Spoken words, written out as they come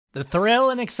The thrill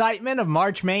and excitement of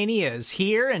March Mania is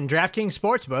here, and DraftKings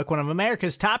Sportsbook, one of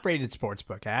America's top-rated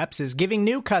sportsbook apps, is giving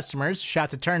new customers a shot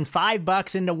to turn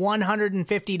 $5 into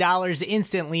 $150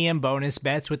 instantly in bonus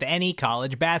bets with any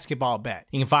college basketball bet.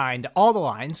 You can find all the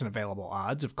lines and available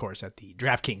odds, of course, at the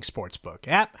DraftKings Sportsbook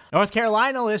app. North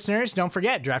Carolina listeners, don't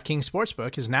forget, DraftKings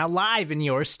Sportsbook is now live in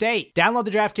your state. Download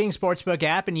the DraftKings Sportsbook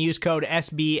app and use code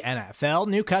SBNFL.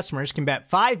 New customers can bet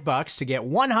 $5 to get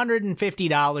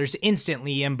 $150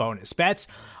 instantly in bonus bets,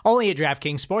 only at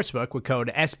DraftKings Sportsbook with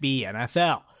code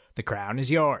SBNFL. The crown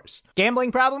is yours.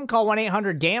 Gambling problem? Call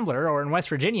 1-800-GAMBLER, or in West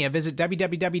Virginia, visit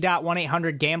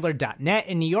www.1800gambler.net.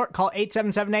 In New York, call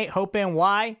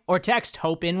 877-8-HOPE-NY or text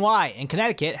HOPE-NY. In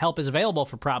Connecticut, help is available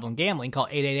for problem gambling. Call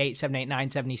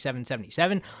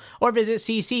 888-789-7777 or visit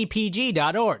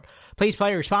ccpg.org. Please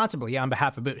play responsibly on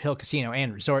behalf of Boot Hill Casino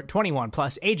and Resort. 21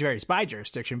 plus, age varies by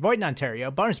jurisdiction. Void in Ontario.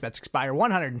 Bonus bets expire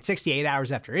 168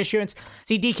 hours after issuance.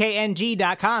 See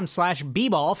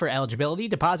dkng.com/bball for eligibility,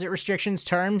 deposit restrictions,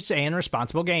 terms, and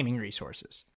responsible gaming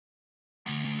resources.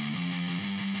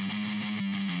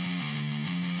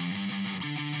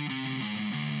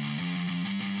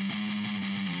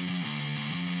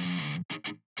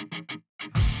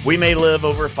 We may live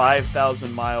over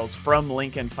 5,000 miles from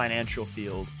Lincoln Financial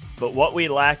Field, but what we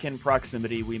lack in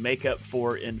proximity, we make up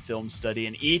for in film study.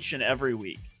 And each and every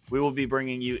week, we will be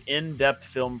bringing you in-depth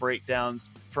film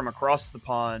breakdowns from across the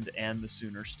pond and the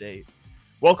Sooner State.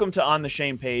 Welcome to On the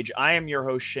Shane Page. I am your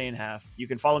host, Shane Haff. You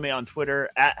can follow me on Twitter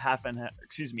at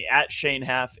Shane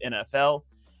Haff NFL.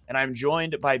 And I'm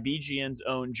joined by BGN's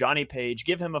own Johnny Page.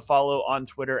 Give him a follow on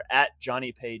Twitter at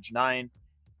JohnnyPage9.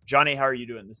 Johnny, how are you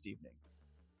doing this evening?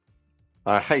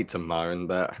 I hate to moan,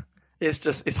 but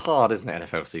it's hard, isn't it,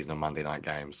 NFL season on Monday night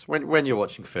games? When you're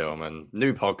watching film, and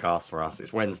new podcast for us,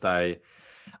 it's Wednesday.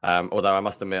 Although I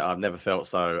must admit, I've never felt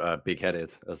so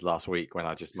big-headed as last week when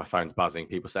my phone's buzzing,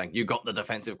 people saying, you got the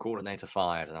defensive coordinator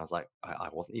fired. And I was like, I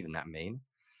wasn't even that mean.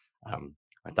 I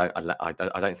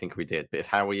don't think we did. But if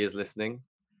Howie is listening,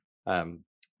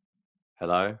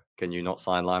 hello, can you not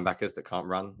sign linebackers that can't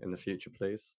run in the future,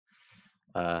 please?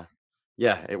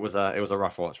 Yeah, it was a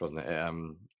rough watch, wasn't it?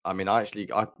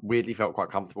 I weirdly felt quite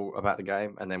comfortable about the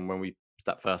game, and then when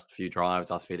that first few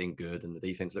drives, I was feeling good, and the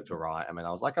defense looked all right. I mean,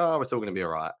 I was like, oh, we're still going to be all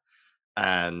right,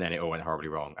 and then it all went horribly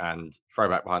wrong. And peel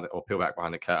back behind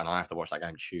the curtain, I have to watch that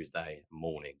game Tuesday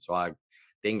morning, so I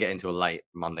didn't get into a late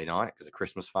Monday night because of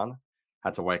Christmas fun.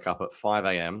 Had to wake up at 5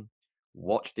 a.m.,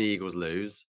 watch the Eagles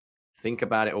lose, think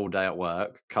about it all day at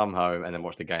work, come home, and then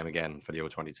watch the game again for the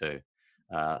All-22.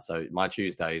 So my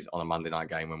Tuesdays on a Monday night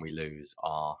game when we lose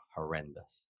are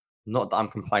horrendous. Not that I'm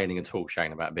complaining at all,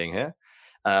 Shane, about being here,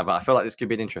 but I feel like this could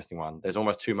be an interesting one. There's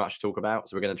almost too much to talk about,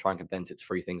 so we're going to try and condense it to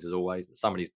 3 things as always. But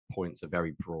some of these points are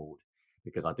very broad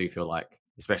because I do feel like,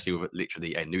 especially with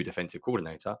literally a new defensive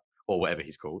coordinator or whatever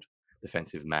he's called,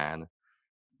 defensive man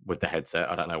with the headset.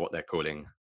 I don't know what they're calling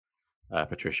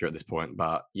Patricia at this point,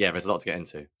 but yeah, there's a lot to get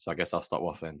into. So I guess I'll stop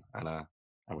waffling and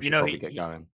we should probably get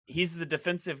going. He's the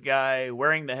defensive guy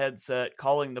wearing the headset,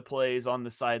 calling the plays on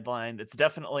the sideline. That's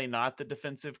definitely not the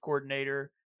defensive coordinator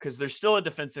because there's still a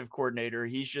defensive coordinator.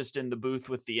 He's just in the booth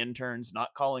with the interns,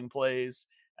 not calling plays.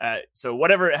 So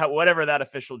whatever that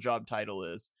official job title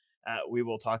is, we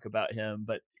will talk about him.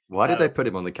 But why did they put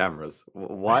him on the cameras?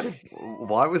 Why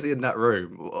was he in that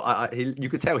room? You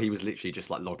could tell he was literally just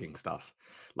like logging stuff.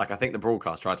 Like, I think the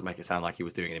broadcast tried to make it sound like he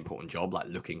was doing an important job, like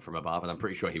looking from above. And I'm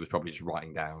pretty sure he was probably just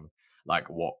writing down like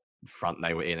what front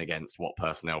they were in against, what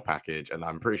personnel package. And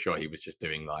I'm pretty sure he was just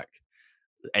doing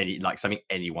something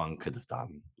anyone could have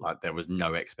done. Like there was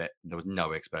no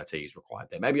expertise required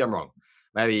there. Maybe I'm wrong.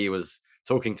 Maybe he was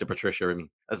talking to Patricia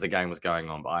as the game was going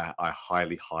on, but I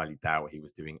highly, highly doubt he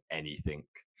was doing anything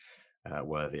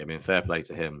worthy. I mean, fair play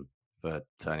to him for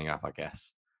turning up, I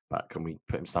guess. But can we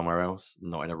put him somewhere else?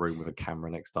 Not in a room with a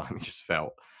camera next time. It just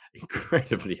felt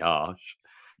incredibly harsh.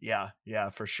 Yeah,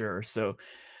 for sure. So,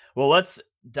 well, let's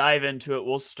dive into it.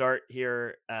 We'll start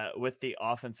here with the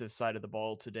offensive side of the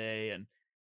ball today. And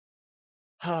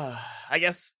I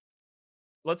guess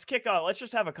let's kick off. Let's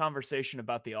just have a conversation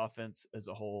about the offense as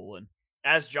a whole. And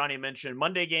as Johnny mentioned,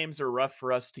 Monday games are rough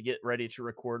for us to get ready to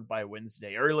record by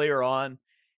Wednesday. Earlier on,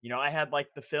 I had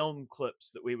like the film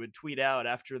clips that we would tweet out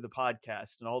after the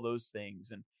podcast and all those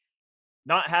things. And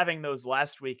not having those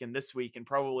last week and this week and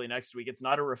probably next week, it's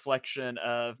not a reflection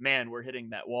of, man, we're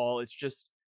hitting that wall. It's just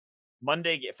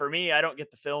Monday. For me, I don't get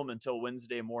the film until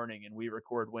Wednesday morning and we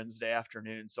record Wednesday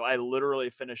afternoon. So I literally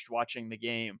finished watching the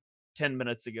game 10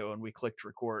 minutes ago and we clicked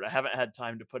record. I haven't had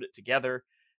time to put it together.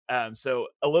 So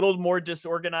a little more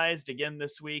disorganized again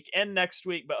this week and next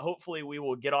week, but hopefully we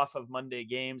will get off of Monday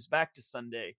games back to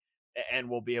Sunday and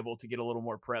we'll be able to get a little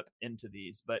more prep into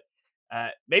these. But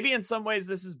maybe in some ways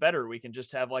this is better. We can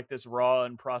just have like this raw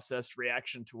and processed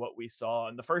reaction to what we saw.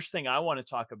 And the first thing I want to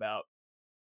talk about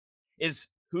is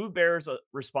who bears a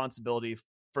responsibility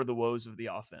for the woes of the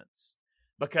offense,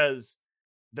 because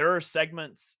there are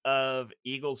segments of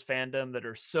Eagles fandom that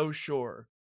are so sure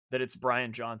that it's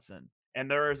Brian Johnson. And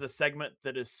there is a segment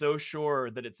that is so sure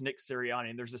that it's Nick Sirianni.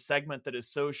 And there's a segment that is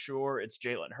so sure it's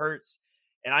Jalen Hurts.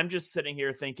 And I'm just sitting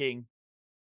here thinking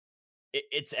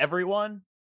it's everyone,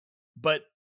 but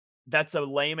that's a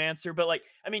lame answer. But like,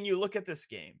 I mean, you look at this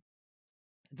game,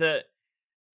 the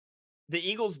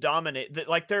Eagles dominate.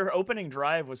 Like their opening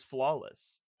drive was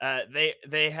flawless.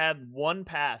 They had one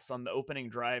pass on the opening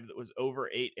drive that was over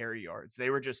 8 air yards. They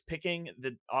were just picking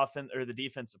the offense or the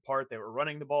defense apart. They were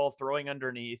running the ball, throwing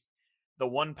underneath. The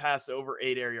one pass over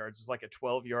 8 air yards was like a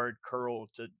 12-yard curl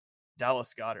to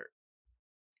Dallas Goedert.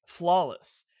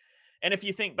 Flawless. And if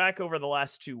you think back over the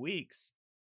last 2 weeks,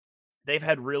 they've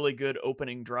had really good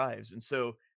opening drives. And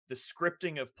so the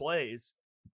scripting of plays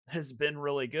has been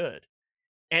really good.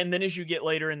 And then as you get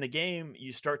later in the game,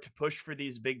 you start to push for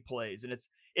these big plays. And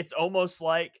it's almost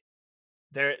like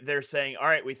they're saying, all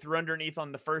right, we threw underneath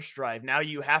on the first drive. Now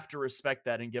you have to respect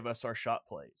that and give us our shot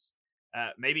plays.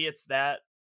 Maybe it's that.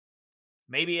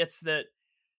 Maybe it's that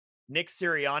Nick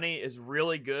Sirianni is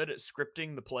really good at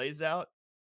scripting the plays out.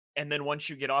 And then once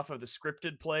you get off of the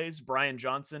scripted plays, Brian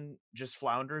Johnson just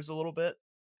flounders a little bit.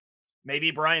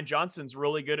 Maybe Brian Johnson's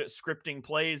really good at scripting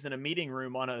plays in a meeting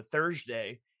room on a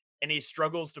Thursday, and he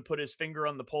struggles to put his finger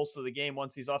on the pulse of the game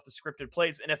once he's off the scripted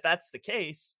plays. And if that's the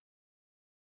case,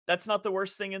 that's not the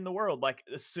worst thing in the world. Like,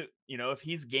 if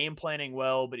he's game planning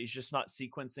well, but he's just not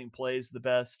sequencing plays the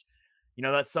best,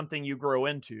 that's something you grow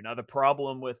into. Now, the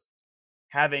problem with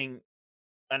having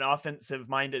an offensive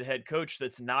minded head coach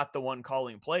that's not the one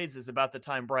calling plays is about the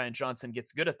time Brian Johnson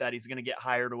gets good at that, he's going to get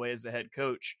hired away as a head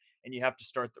coach and you have to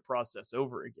start the process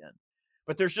over again.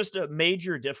 But there's just a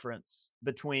major difference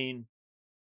between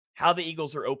how the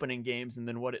Eagles are opening games and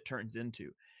then what it turns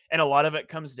into. And a lot of it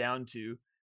comes down to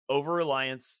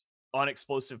over-reliance on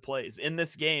explosive plays. In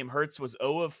this game, Hurts was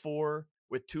 0 of 4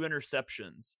 with 2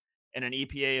 interceptions and an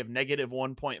EPA of negative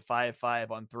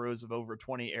 1.55 on throws of over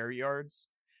 20 air yards.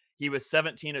 He was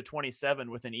 17 of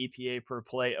 27 with an EPA per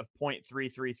play of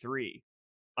 0.333,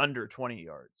 under 20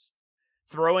 yards.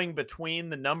 Throwing between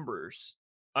the numbers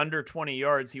under 20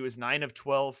 yards, he was 9 of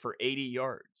 12 for 80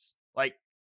 yards. Like,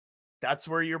 that's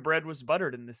where your bread was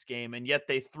buttered in this game. And yet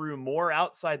they threw more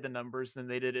outside the numbers than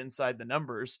they did inside the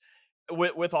numbers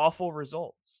with awful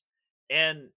results.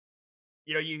 And,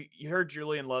 you heard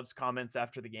Julian Love's comments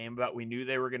after the game about we knew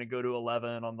they were going to go to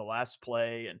 11 on the last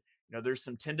play. And, there's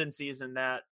some tendencies in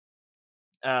that.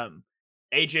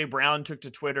 AJ Brown took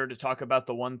to Twitter to talk about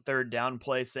the 1 3rd down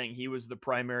play, saying he was the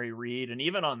primary read. And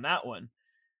even on that one,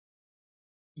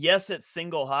 yes, it's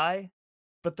single high,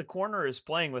 but the corner is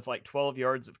playing with like 12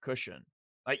 yards of cushion.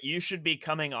 Like, you should be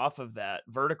coming off of that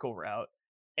vertical route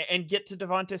and get to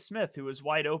Devonta Smith, who is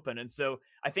wide open. And so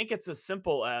I think it's as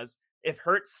simple as if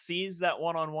Hurts sees that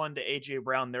one-on-one to AJ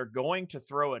Brown, they're going to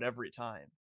throw it every time.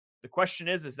 The question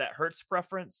is that Hurts'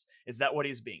 preference? Is that what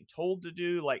he's being told to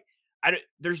do? Like,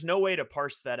 there's no way to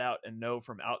parse that out and know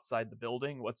from outside the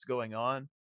building what's going on.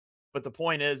 But the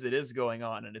point is, it is going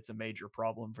on, and it's a major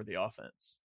problem for the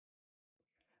offense.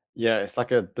 Yeah, it's like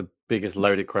the biggest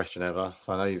loaded question ever.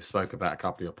 So I know you've spoke about a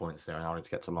couple of your points there, and I wanted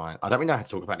to get to mine. I don't really know how to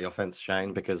talk about the offense,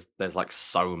 Shane, because there's like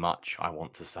so much I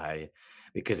want to say,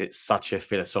 because it's such a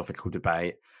philosophical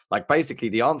debate. Like, basically,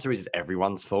 the answer is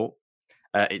everyone's fault.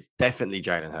 It's definitely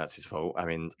Jalen Hurts' fault. I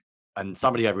mean, and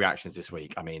some of the overreactions this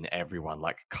week, I mean, everyone,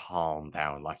 like, calm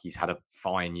down. Like, he's had a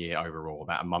fine year overall.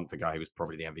 About a month ago, he was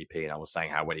probably the MVP, and I was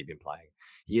saying how well he'd been playing.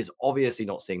 He is obviously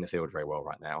not seeing the field very well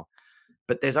right now.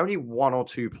 But there's only 1 or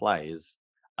 2 plays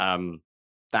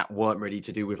that weren't really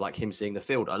to do with like him seeing the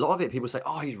field. A lot of it, people say,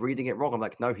 oh, he's reading it wrong. I'm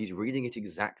like, no, he's reading it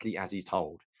exactly as he's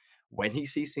told. When he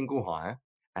sees single high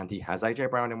and he has AJ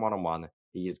Brown in one-on-one,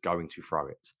 he is going to throw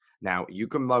it. Now, you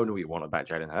can moan all you want about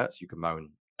Jalen Hurts. You can moan,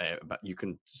 but you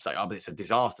can say, oh, but it's a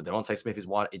disaster. Devonta Smith is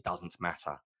wide. It doesn't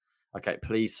matter. Okay,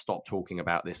 please stop talking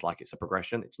about this like it's a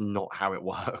progression. It's not how it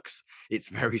works. It's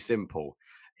very simple.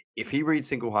 If he reads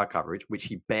single high coverage, which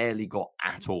he barely got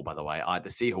at all, by the way, the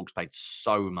Seahawks played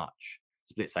so much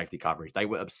split safety coverage. They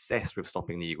were obsessed with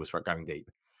stopping the Eagles from going deep.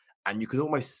 And you could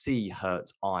almost see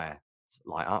Hurts' eye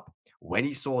light up. When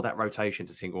he saw that rotation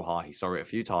to single high, he saw it a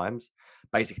few times.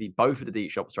 Basically, both of the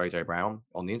deep shots to AJ Brown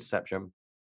on the interception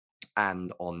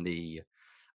and on the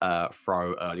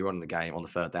throw earlier on in the game on the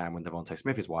 3rd down when Devonta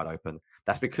Smith is wide open.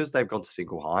 That's because they've gone to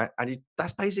single high, and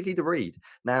that's basically the read.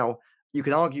 Now, You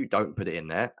can argue don't put it in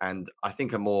there. And I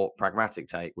think a more pragmatic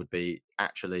take would be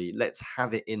actually let's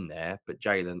have it in there. But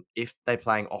Jalen, if they're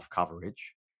playing off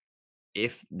coverage,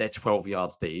 if they're 12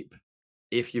 yards deep,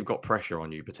 if you've got pressure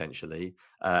on you potentially,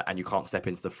 and you can't step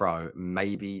into the throw,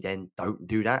 maybe then don't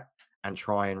do that and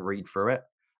try and read through it.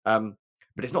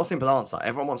 But it's not a simple answer.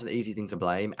 Everyone wants an easy thing to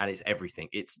blame, and it's everything.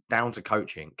 It's down to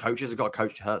coaching. Coaches have got to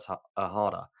coach Hurts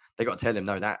harder. They got to tell him,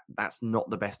 no, that's not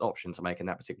the best option to make in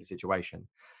that particular situation.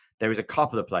 There is a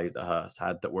couple of plays that Hurts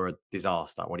had that were a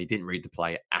disaster when he didn't read the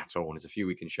play at all, and there's a few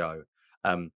we can show.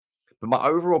 But my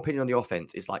overall opinion on the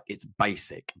offense is like it's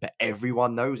basic, but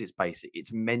everyone knows it's basic.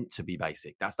 It's meant to be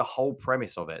basic. That's the whole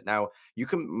premise of it. Now, you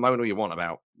can moan all you want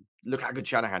about look how good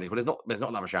Shanahan is. Well, there's not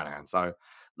another Shanahan. So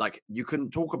like you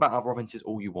can talk about other offenses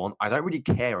all you want. I don't really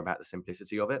care about the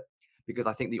simplicity of it because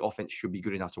I think the offense should be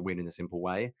good enough to win in a simple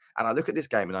way. And I look at this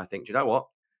game and I think, do you know what?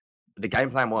 The game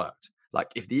plan worked.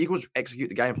 Like if the Eagles execute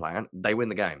the game plan, they win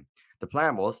the game. The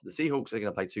plan was the Seahawks are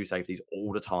going to play two safeties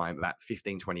all the time, about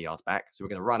 15, 20 yards back. So we're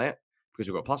going to run it because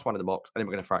we've got +1 in the box, and then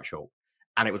we're going to throw it short.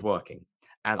 And it was working.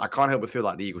 And I can't help but feel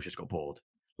like the Eagles just got bored.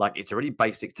 Like it's a really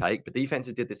basic take, but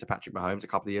defenses did this to Patrick Mahomes a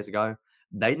couple of years ago.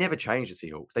 They never changed the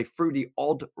Seahawks. They threw the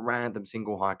odd random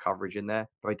single high coverage in there,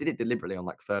 but they did it deliberately on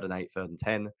like 3rd and 8, 3rd and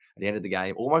 10 at the end of the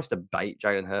game, almost to bait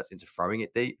Jalen Hurts into throwing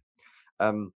it deep.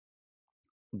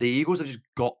 The Eagles have just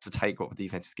got to take what the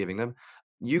defense is giving them.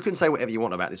 You can say whatever you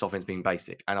want about this offense being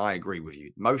basic, and I agree with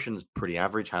you. Motion's pretty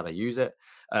average how they use it.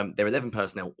 They're 11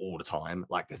 personnel all the time.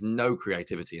 Like there's no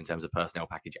creativity in terms of personnel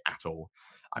package at all.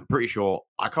 I'm pretty sure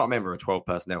I can't remember a 12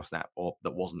 personnel snap or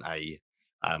that wasn't a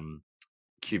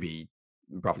QB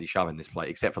roughly shoving this play,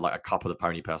 except for like a couple of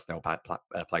pony personnel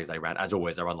plays they ran. As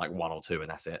always, they run like 1 or 2, and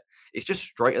that's it. It's just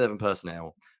straight 11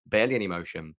 personnel, barely any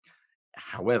motion.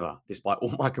 However, despite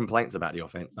all my complaints about the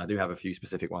offense, and I do have a few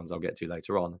specific ones I'll get to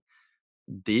later on,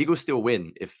 the Eagles still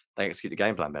win if they execute the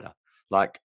game plan better.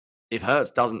 Like, if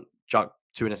Hurts doesn't chuck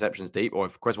 2 interceptions deep, or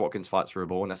if Quez Watkins fights for a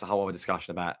ball, and that's a whole other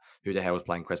discussion about who the hell is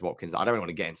playing Quez Watkins. I don't really want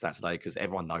to get into that today because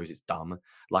everyone knows it's dumb.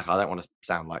 Like, I don't want to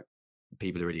sound like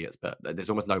people are idiots, but there's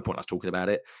almost no point us talking about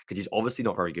it because he's obviously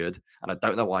not very good, and I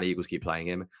don't know why the Eagles keep playing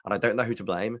him, and I don't know who to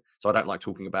blame, so I don't like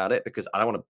talking about it because I don't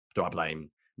want to. Do I blame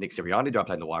Nick Sirianni? Do I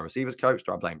blame the wide receivers coach?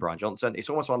 Do I blame Brian Johnson? It's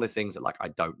almost one of those things that like I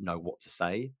don't know what to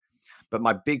say. But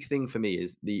my big thing for me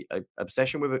is the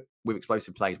obsession with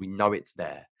explosive plays. We know it's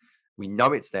there. We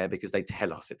know it's there because they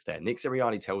tell us it's there. Nick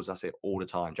Sirianni tells us it all the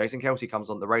time. Jason Kelsey comes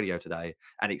on the radio today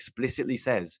and explicitly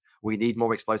says we need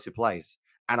more explosive plays.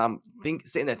 And I'm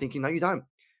sitting there thinking, no, you don't.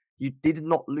 You did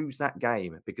not lose that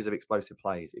game because of explosive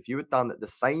plays. If you had done the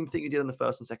same thing you did on the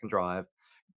first and second drive,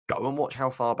 go and watch how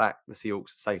far back the Seahawks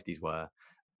safeties were.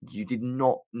 You did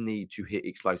not need to hit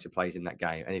explosive plays in that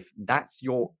game. And if that's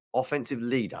your offensive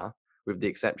leader, with the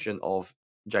exception of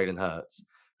Jalen Hurts,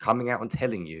 coming out and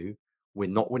telling you we're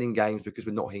not winning games because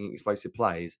we're not hitting explosive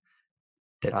plays,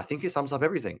 then I think it sums up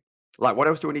everything. Like, what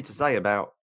else do we need to say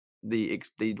about the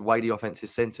way the offense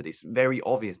is centered? It's very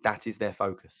obvious that is their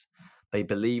focus. They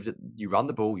believe that you run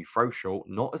the ball, you throw short,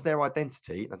 not as their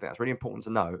identity. And I think that's really important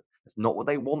to know. That's not what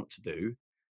they want to do.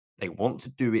 They want to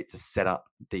do it to set up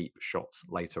deep shots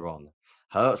later on.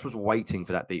 Hurts was waiting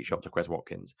for that deep shot to Quez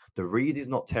Watkins. The read is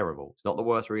not terrible. It's not the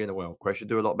worst read in the world. Quez should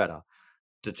do a lot better.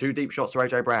 The 2 deep shots to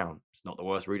AJ Brown, it's not the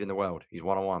worst read in the world. He's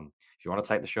 1-on-1. If you want to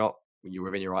take the shot, you're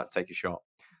within your right to take a shot.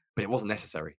 But it wasn't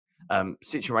necessary.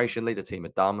 Situationally, the team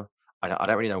are dumb. I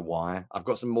don't really know why. I've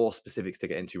got some more specifics to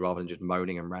get into rather than just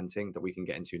moaning and ranting that we can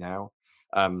get into now.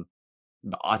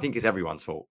 But I think it's everyone's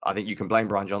fault. I think you can blame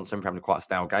Brian Johnson for having quite a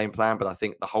stale game plan, but I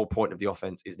think the whole point of the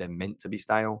offense is they're meant to be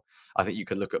stale. I think you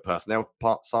can look at personnel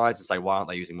sides and say, why aren't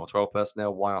they using more 12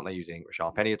 personnel? Why aren't they using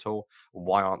Rashard Penny at all?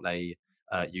 Why aren't they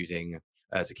using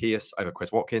Zacchaeus over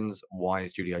Quez Watkins? Why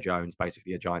is Julio Jones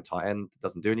basically a giant tight end that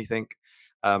doesn't do anything?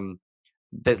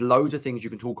 There's loads of things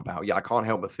you can talk about. Yeah, I can't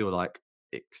help but feel like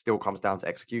it still comes down to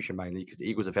execution mainly because the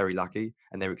Eagles are very lucky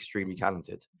and they're extremely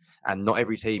talented. And not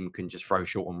every team can just throw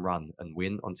short and run and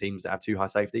win on teams that have 2 high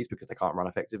safeties because they can't run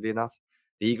effectively enough.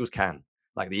 The Eagles can.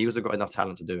 Like the Eagles have got enough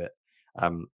talent to do it.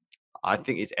 I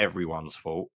think it's everyone's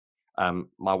fault.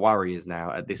 My worry is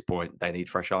now at this point, they need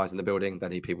fresh eyes in the building. They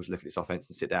need people to look at this offense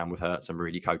and sit down with Hurts and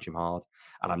really coach him hard.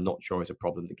 And I'm not sure it's a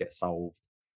problem that gets solved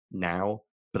now.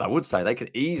 But I would say they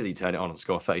could easily turn it on and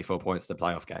score 34 points in the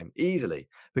playoff game. Easily.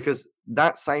 Because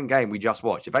that same game we just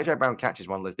watched, if AJ Brown catches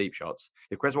one of those deep shots,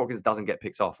 if Quez Watkins doesn't get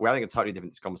picked off, we're having a totally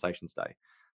different conversation today.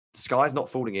 The sky's not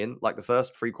falling in. Like the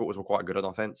first 3 quarters were quite good on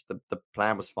offense. The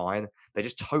plan was fine. They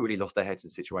just totally lost their heads in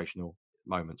situational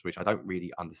moments, which I don't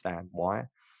really understand why.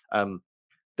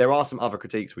 There are some other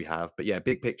critiques we have. But yeah,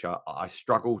 big picture, I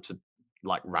struggle to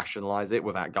like rationalize it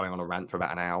without going on a rant for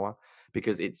about an hour,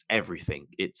 because it's everything.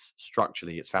 It's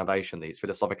structurally, it's foundationally, it's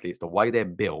philosophically, it's the way they're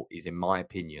built is, in my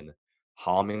opinion,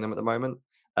 harming them at the moment.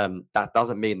 That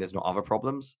doesn't mean there's not other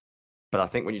problems, but I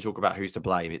think when you talk about who's to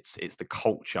blame, it's the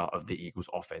culture of the Eagles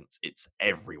offense. It's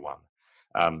everyone.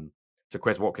 To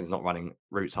Quez Watkins not running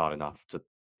routes hard enough, to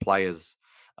players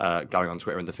going on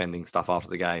Twitter and defending stuff after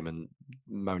the game and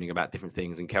moaning about different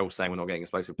things, and Kel saying we're not getting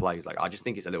explosive plays. Like, I just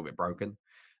think it's a little bit broken.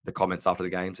 The comments after the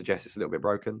game suggest it's a little bit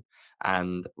broken,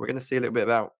 and we're going to see a little bit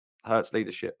about Hurts'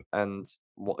 leadership and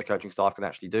what the coaching staff can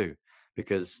actually do,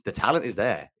 because the talent is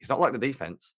there. It's not like the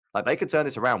defense. Like, they could turn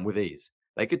this around with ease.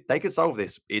 They could solve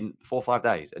this in 4 or 5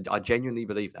 days. I genuinely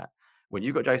believe that. When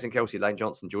you've got Jason Kelsey, Lane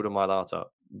Johnson, Jordan Mailata,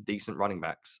 decent running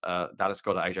backs, Dallas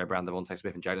Goedert, AJ Brown, Devontae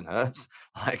Smith, and Jalen Hurts,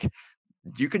 like,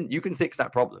 you can fix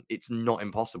that problem. It's not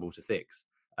impossible to fix.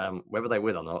 Whether they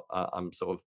will or not, I'm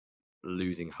sort of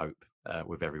losing hope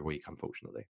with every week,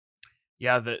 unfortunately.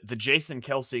 Yeah, the Jason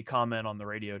Kelsey comment on the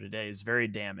radio today is very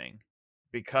damning,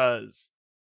 because,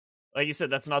 like you said,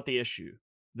 that's not the issue.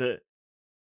 The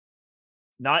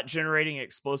not generating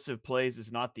explosive plays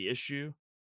is not the issue.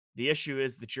 The issue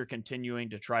is that you're continuing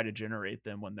to try to generate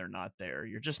them when they're not there.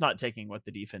 You're just not taking what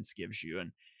the defense gives you,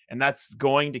 and that's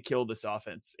going to kill this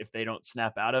offense if they don't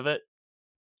snap out of it.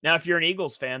 Now, if you're an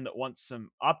Eagles fan that wants some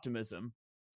optimism,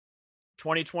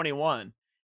 2021,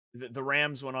 the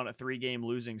Rams went on a 3-game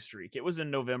losing streak. It was in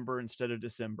November instead of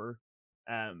December.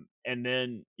 And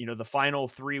then, the final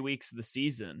 3 weeks of the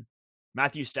season,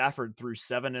 Matthew Stafford threw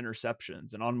 7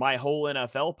 interceptions. And on my whole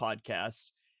NFL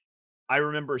podcast, I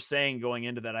remember saying going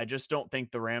into that, I just don't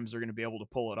think the Rams are going to be able to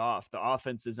pull it off. The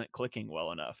offense isn't clicking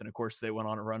well enough. And of course, they went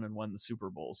on a run and won the Super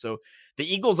Bowl. So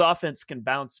the Eagles offense can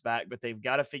bounce back, but they've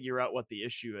got to figure out what the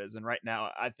issue is. And right now,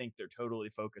 I think they're totally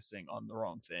focusing on the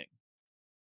wrong thing.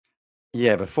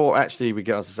 Yeah, before actually we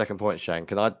get on to the second point, Shane,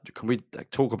 can we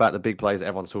talk about the big plays that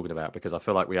everyone's talking about? Because I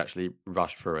feel like we actually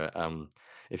rushed through it.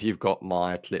 If you've got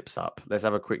my clips up, let's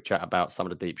have a quick chat about some of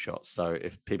the deep shots. So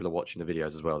if people are watching the videos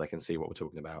as well, they can see what we're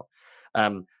talking about.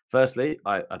 Firstly,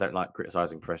 I don't like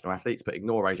criticizing professional athletes, but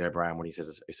ignore AJ Brown when he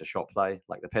says it's a shot play.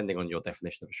 Like, depending on your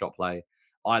definition of a shot play,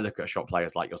 I look at a shot play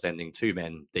as like you're sending 2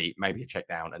 men deep, maybe a check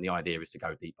down, and the idea is to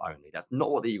go deep only. That's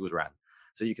not what the Eagles ran.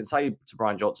 So you can say to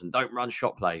Brian Johnson, don't run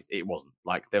shot plays. It wasn't.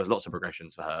 Like, there was lots of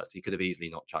progressions for Hurts. He could have easily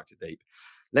not chucked it deep.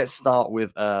 Let's start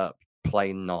with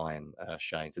play 9,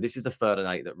 Shane. So this is the 3rd and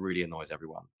 8 that really annoys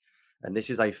everyone. And this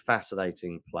is a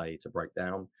fascinating play to break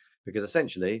down, because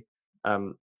essentially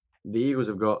the Eagles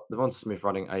have got Devonta Smith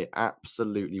running a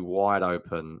absolutely wide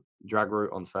open drag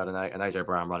route on 3rd and 8, and AJ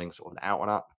Brown running sort of an out and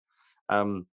up.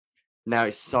 Now,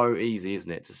 it's so easy,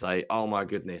 isn't it, to say, oh my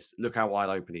goodness, look how wide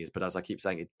open he is. But as I keep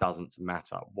saying, it doesn't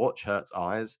matter. Watch Hurts'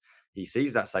 eyes. He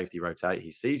sees that safety rotate.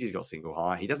 He sees he's got single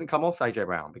high. He doesn't come off AJ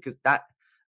Brown, because that,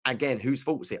 again, whose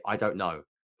fault is it? I don't know.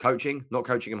 Coaching, not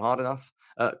coaching him hard enough.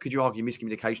 Could you argue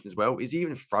miscommunication as well? Is he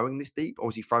even throwing this deep, or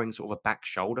is he throwing sort of a back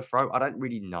shoulder throw? I don't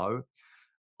really know.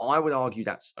 I would argue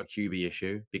that's a QB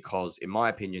issue, because in my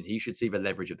opinion, he should see the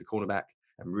leverage of the cornerback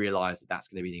and realize that that's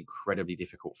going to be an incredibly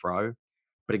difficult throw.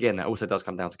 But again, that also does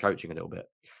come down to coaching a little bit.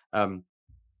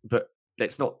 But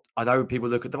let's not. I know people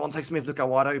look at Devontae Smith, look how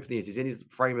wide open he is. He's in his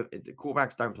frame of. The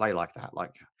quarterbacks don't play like that.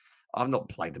 Like, I've not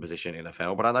played the position in the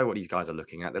NFL, but I know what these guys are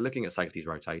looking at. They're looking at safeties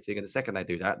rotating, and the second they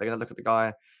do that, they're going to look at the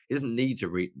guy. He doesn't need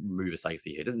to move a safety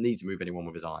here. He doesn't need to move anyone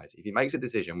with his eyes. If he makes a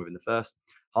decision within the first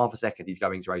half a second, he's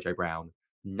going to AJ Brown.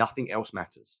 Nothing else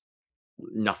matters.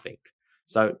 Nothing.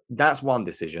 So that's one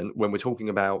decision. When we're talking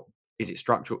about, is it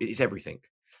structural? It's everything.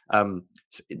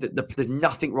 There's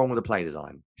nothing wrong with the play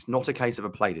design. It's not a case of a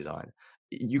play design.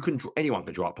 Anyone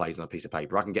can draw up plays on a piece of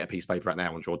paper. I can get a piece of paper right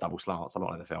now and draw double slants. I'm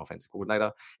not an NFL offensive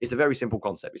coordinator. It's a very simple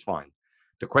concept. It's fine.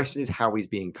 The question is how he's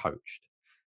being coached,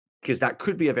 because that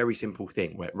could be a very simple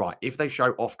thing where, right, if they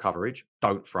show off coverage,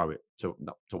 don't throw it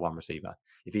to one receiver.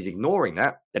 If he's ignoring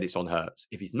that, then it's on Hurts.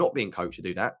 If he's not being coached to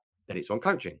do that, then it's on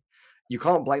coaching. You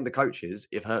can't blame the coaches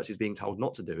if Hurts is being told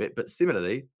not to do it. But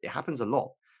similarly, it happens a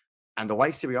lot. And the way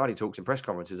Sirianni talks in press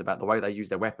conferences about the way they use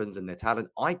their weapons and their talent,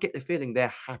 I get the feeling they're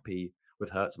happy with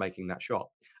Hurts making that shot.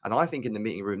 And I think in the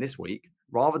meeting room this week,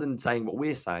 rather than saying what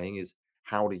we're saying is,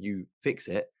 how do you fix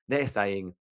it? They're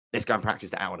saying, let's go and practice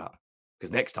the out and up,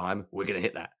 because next time we're going to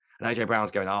hit that. And AJ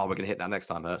Brown's going, oh, we're going to hit that next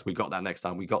time, Hurts. We got that next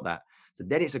time. We got that. So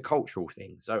then it's a cultural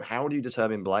thing. So how do you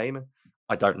determine blame?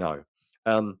 I don't know.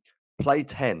 Play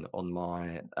 10 on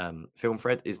my film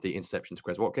thread is the interception to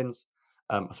Quez Watkins.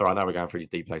 Sorry, I know we're going through these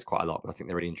deep plays quite a lot, but I think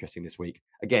they're really interesting this week.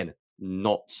 Again,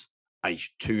 not a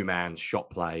 2-man shot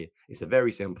play. It's a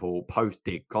very simple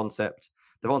post-dig concept.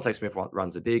 Devontae Smith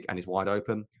runs a dig and is wide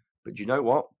open. But you know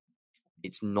what?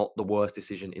 it's not the worst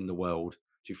decision in the world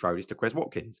to throw this to Quez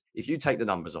Watkins. If you take the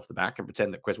numbers off the back and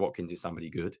pretend that Quez Watkins is somebody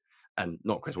good and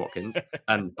not Quez Watkins,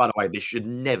 and by the way, this should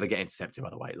never get intercepted, by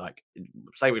the way. Like,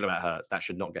 say what about Hurts, that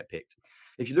should not get picked.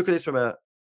 If you look at this from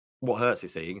what Hurts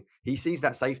is seeing, he sees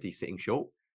that safety sitting short.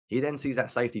 He then sees that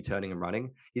safety turning and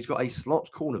running. He's got a slot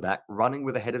cornerback running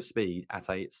with a head of speed at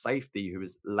a safety who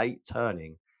is late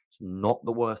turning. It's not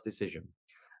the worst decision.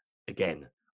 Again,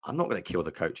 I'm not going to kill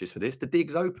the coaches for this. The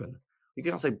dig's open. You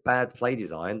can't say bad play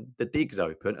design. The dig's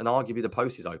open, and arguably the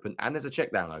post is open, and there's a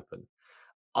check down open.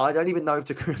 I don't even know if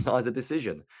to criticize the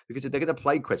decision, because if they're going to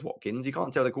play Quez Watkins, you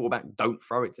can't tell the quarterback, don't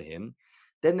throw it to him.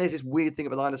 Then there's this weird thing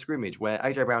at the line of scrimmage where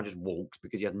AJ Brown just walks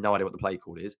because he has no idea what the play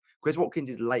call is. Quez Watkins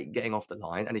is late getting off the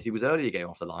line, and if he was earlier getting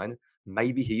off the line,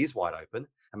 maybe he is wide open,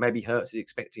 and maybe Hurts is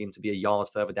expecting him to be a yard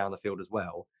further down the field as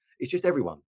well. It's just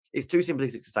everyone. It's too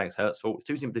simplistic to say it's Hurts' fault. It's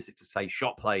too simplistic to say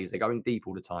shot plays. They're going deep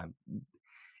all the time.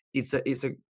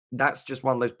 That's just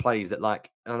one of those plays that, like,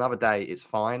 another day it's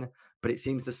fine, but it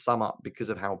seems to sum up because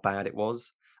of how bad it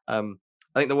was.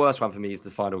 I think the worst one for me is the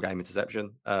final game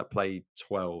interception, play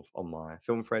 12 on my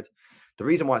film thread. The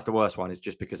reason why it's the worst one is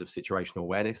just because of situational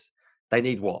awareness. They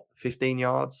need what, 15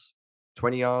 yards,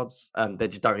 20 yards? They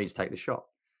just don't need to take the shot.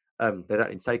 They don't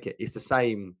need to take it. It's the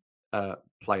same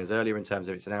play as earlier in terms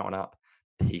of it's an out and up.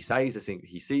 He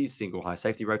sees single high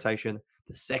safety rotation.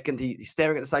 The second he's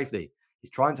staring at the safety, he's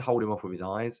trying to hold him off with his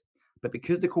eyes. But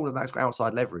because the cornerback's got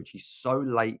outside leverage, he's so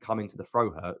late coming to the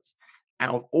throw. Hurts.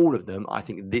 Out of all of them, I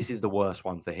think this is the worst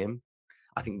one to him.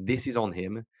 I think this is on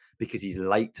him because he's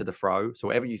late to the throw. So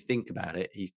whatever you think about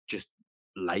it, he's just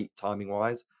late timing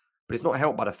wise. But it's not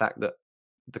helped by the fact that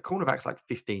the cornerback's like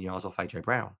 15 yards off AJ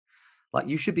Brown. Like,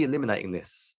 you should be eliminating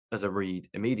this as a read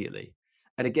immediately.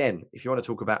 And again, if you want to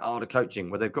talk about the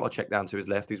coaching, where they've got a check down to his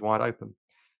left, he's wide open.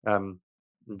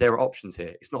 There are options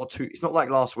here. It's not like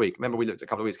last week. Remember, we looked a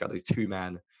couple of weeks ago, these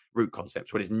 2-man route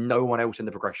concepts where there's no one else in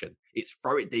the progression. It's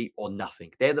throw it deep or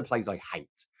nothing. They're the plays I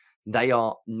hate. They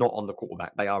are not on the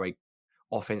quarterback. They are a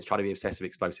offense trying to be obsessive,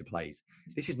 explosive plays.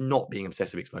 This is not being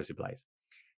obsessive, explosive plays.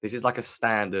 This is like a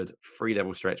standard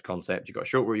 3-level stretch concept. You've got a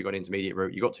short route, you've got an intermediate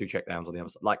route, you've got 2 check downs on the other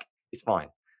side. Like, it's fine.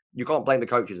 You can't blame the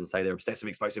coaches and say they're obsessive,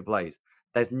 explosive plays.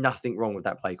 There's nothing wrong with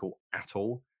that play call at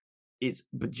all. It's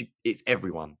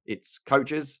everyone. It's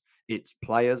coaches, it's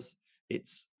players,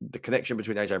 it's the connection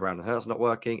between AJ Brown and Hurts not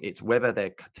working. It's whether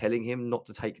they're telling him not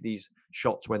to take these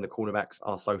shots when the cornerbacks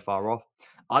are so far off.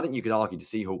 I think you could argue the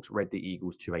Seahawks read the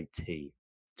Eagles to a T,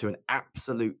 to an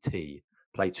absolute T.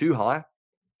 Play too high,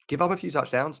 give up a few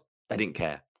touchdowns. They didn't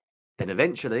care. Then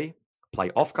eventually play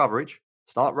off coverage,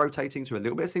 start rotating to a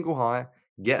little bit of single high,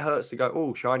 get Hurts to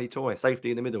go, shiny toy,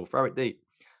 safety in the middle, throw it deep.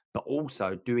 But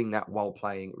also doing that while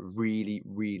playing really,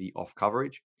 really off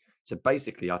coverage. So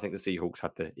basically, I think the Seahawks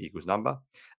had the Eagles number,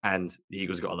 and the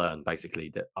Eagles got to learn basically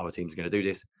that other teams are going to do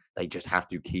this. They just have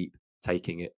to keep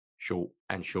taking it short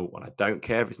and short. And I don't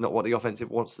care if it's not what the offensive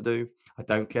wants to do. I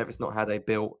don't care if it's not how they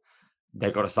built.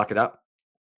 They've got to suck it up,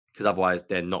 because otherwise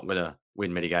they're not going to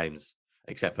win many games,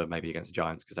 except for maybe against the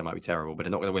Giants, because they might be terrible. But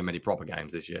they're not going to win many proper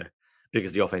games this year,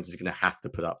 because the offense is going to have to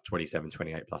put up 27,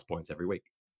 28 plus points every week.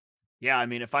 Yeah, I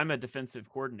mean, if I'm a defensive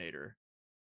coordinator,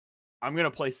 I'm going to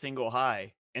play single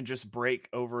high and just break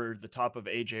over the top of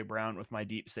AJ Brown with my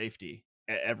deep safety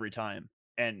every time.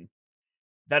 And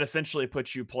that essentially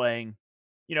puts you playing,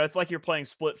 it's like you're playing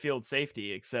split field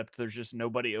safety, except there's just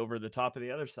nobody over the top of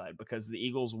the other side, because the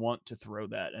Eagles want to throw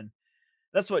that. And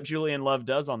that's what Julian Love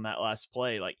does on that last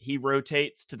play. Like, he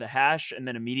rotates to the hash and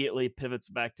then immediately pivots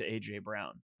back to AJ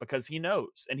Brown, because he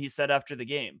knows. And he said after the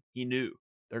game, he knew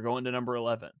they're going to number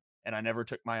 11. And I never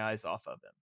took my eyes off of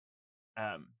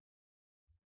him.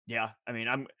 Yeah, I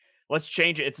mean, let's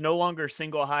change it. It's no longer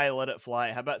single high, let it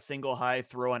fly. How about single high,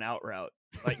 throw an out route?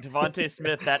 Like Devontae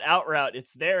Smith, that out route,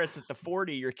 it's there. It's at the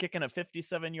 40. You're kicking a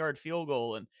 57-yard field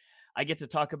goal. And I get to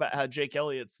talk about how Jake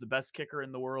Elliott's the best kicker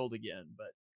in the world again,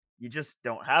 but you just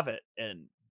don't have it. And,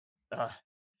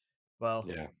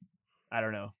 yeah, I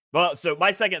don't know. Well, so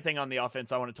my second thing on the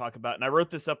offense I want to talk about, and I wrote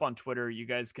this up on Twitter. You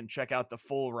guys can check out the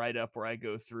full write-up where I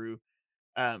go through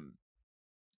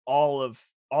all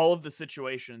of the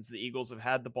situations the Eagles have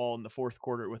had the ball in the fourth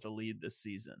quarter with a lead this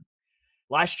season.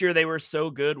 Last year, they were so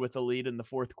good with a lead in the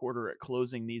fourth quarter at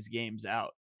closing these games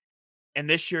out. And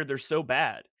this year, they're so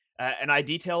bad. And I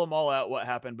detail them all out what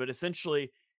happened. But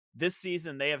essentially, this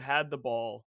season, they have had the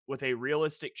ball with a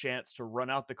realistic chance to run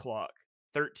out the clock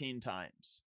 13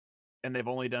 times. And they've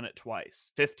only done it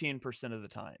twice, 15% of the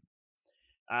time.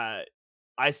 I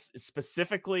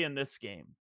specifically in this game,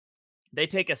 they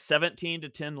take a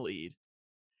 17-10 lead.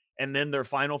 And then their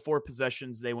final 4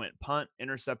 possessions, they went punt,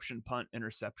 interception,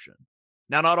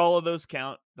 Now, not all of those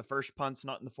count. The first punt's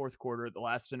not in the fourth quarter. The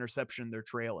last interception, they're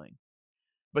trailing.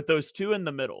 But those two in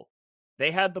the middle,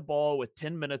 they had the ball with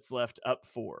 10 minutes left, up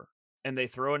 4, and they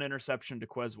throw an interception to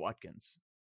Quez Watkins.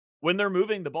 When they're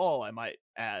moving the ball, I might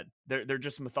add, they're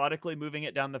just methodically moving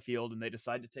it down the field, and they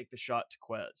decide to take the shot to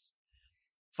Quez.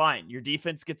 Fine, your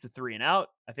defense gets a 3 and out.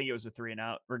 I think it was a 3 and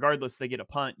out. Regardless, they get a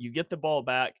punt. You get the ball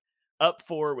back, up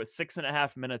 4 with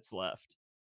 6.5 minutes left,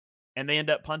 and they end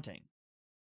up punting.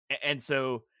 And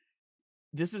so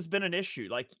this has been an issue.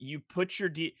 Like, you put your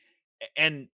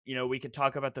and we could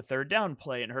talk about the third down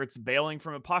play and Hurts bailing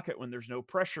from a pocket when there's no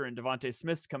pressure, and Devontae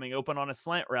Smith's coming open on a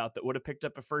slant route that would have picked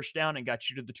up a first down and got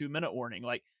you to the 2-minute warning.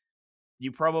 Like,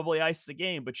 you probably ice the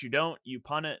game, but you don't. You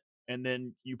punt it, and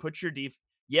then you put your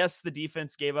Yes, the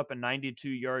defense gave up a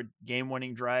 92-yard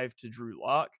game-winning drive to Drew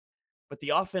Lock, but the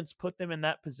offense put them in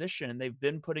that position, and they've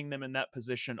been putting them in that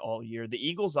position all year. The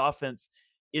Eagles' offense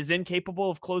is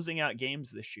incapable of closing out games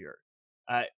this year.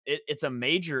 It's a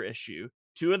major issue.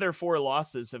 2 of their 4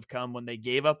 losses have come when they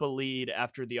gave up a lead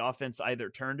after the offense either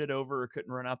turned it over or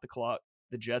couldn't run out the clock,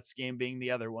 the Jets game being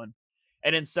the other one.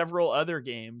 And in several other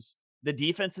games, the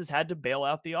defense has had to bail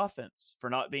out the offense for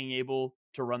not being able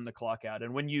to run the clock out.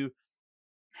 And when you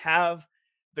have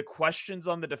the questions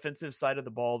on the defensive side of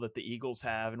the ball that the Eagles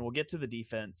have, and we'll get to the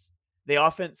defense, the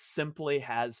offense simply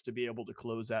has to be able to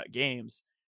close out games.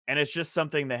 And it's just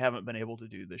something they haven't been able to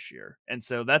do this year. And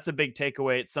so that's a big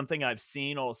takeaway. It's something I've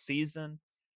seen all season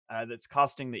that's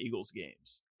costing the Eagles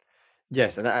games.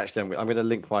 Yes, and actually, I'm going to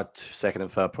link my second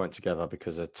and third point together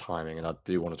because of timing, and I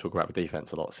do want to talk about the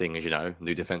defense a lot, seeing as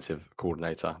new defensive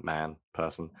coordinator,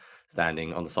 person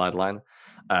standing on the sideline.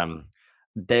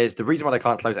 There's the reason why they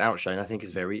can't close it out, Shane, I think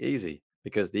is very easy,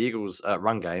 because the Eagles'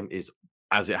 run game is,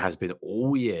 as it has been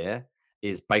all year,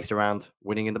 is based around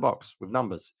winning in the box with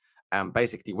numbers. And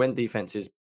basically, when defenses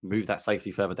move that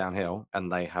safety further downhill and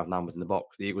they have numbers in the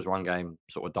box, the Eagles' run game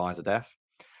sort of dies a death.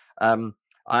 I'm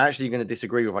actually going to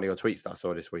disagree with one of your tweets that I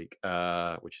saw this week,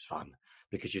 which is fun,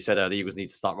 because you said the Eagles need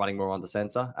to start running more under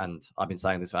center, and I've been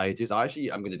saying this for ages. I'm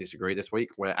going to disagree this week,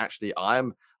 where actually I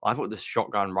thought the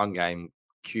shotgun run game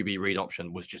QB read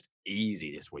option was just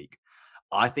easy this week.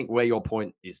 I think where your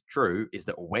point is true is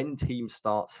that when teams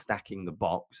start stacking the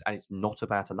box and it's not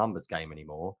about a numbers game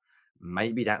anymore,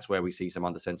 maybe that's where we see some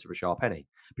under center Rashard Penny,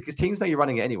 because teams know you're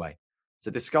running it anyway.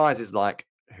 So disguise is like,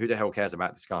 who the hell cares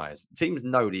about disguise? Teams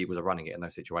know the Eagles are running it in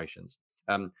those situations.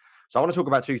 So I want to talk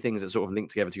about 2 things that sort of link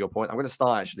together to your point. I'm going to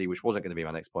start actually, which wasn't going to be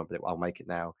my next point, but I'll make it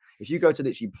now. If you go to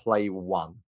literally play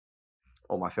 1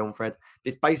 on my film thread,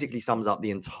 this basically sums up the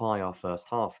entire first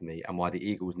half for me and why the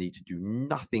Eagles need to do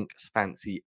nothing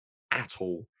fancy at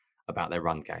all about their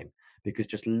run game. Because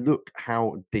just look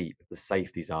how deep the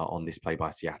safeties are on this play by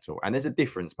Seattle. And there's a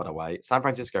difference, by the way. San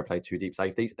Francisco played 2 deep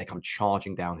safeties. They come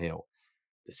charging downhill.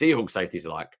 The Seahawks safeties are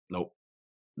like, nope,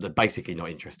 they're basically not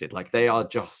interested. Like, they are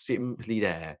just simply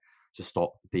there to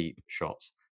stop deep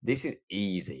shots. This is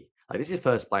easy. Like, this is the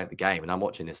first play of the game, and I'm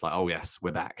watching this like, oh, yes,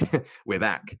 we're back. We're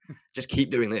back. Just keep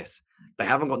doing this. They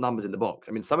haven't got numbers in the box.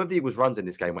 I mean, some of the Eagles' runs in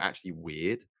this game were actually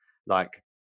weird. Like,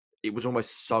 it was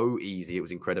almost so easy. It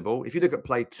was incredible. If you look at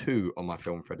play 2 on my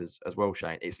film thread as well,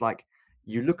 Shane, it's like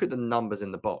you look at the numbers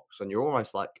in the box, and you're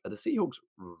almost like, are the Seahawks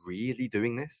really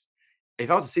doing this? If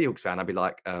I was a Seahawks fan, I'd be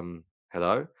like,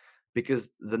 hello?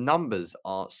 Because the numbers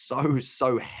are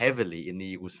so heavily in the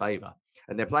Eagles' favor.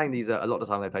 And they're playing these, a lot of the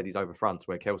time they play these over fronts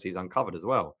where Kelsey's uncovered as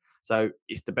well. So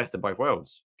it's the best of both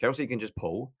worlds. Kelsey can just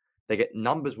pull. They get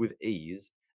numbers with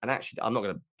ease. And actually, I'm not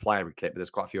going to play every clip, but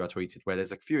there's quite a few I tweeted where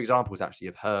there's a few examples actually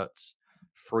of Hurts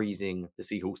freezing the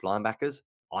Seahawks linebackers.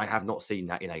 I have not seen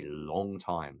that in a long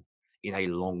time.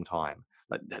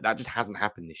 Like, that just hasn't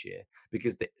happened this year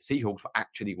because the Seahawks were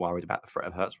actually worried about the threat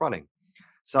of Hurts running.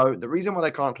 So the reason why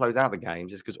they can't close out the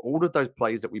games is because all of those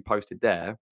plays that we posted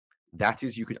there, that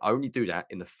is, you can only do that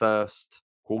in the first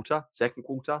quarter, second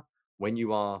quarter, when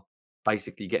you are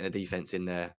basically getting the defense in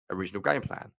their original game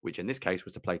plan, which in this case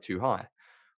was to play too high.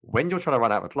 When you're trying to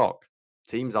run out of the clock,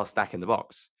 teams are stacking the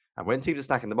box. And when teams are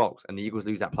stacking the box and the Eagles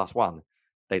lose that +1,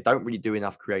 they don't really do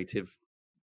enough creatively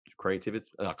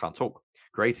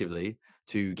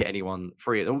to get anyone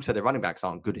free. And also, their running backs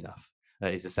aren't good enough.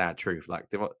 That is the sad truth. Like,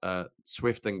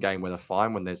 Swift and Gainwell are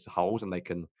fine when there's holes and they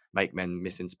can make men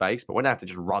miss in space. But when they have to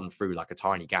just run through like a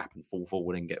tiny gap and fall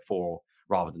forward and get 4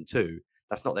 rather than 2,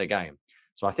 that's not their game.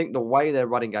 So I think the way their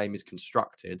running game is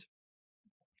constructed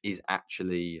is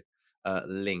actually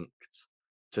linked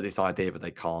to this idea that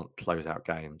they can't close out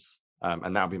games.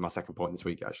 And that'll be my second point this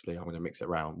week, actually. I'm going to mix it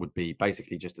around. Would be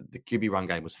basically just the QB run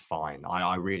game was fine.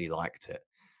 I really liked it.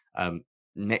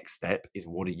 Next step is,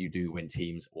 what do you do when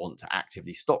teams want to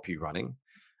actively stop you running?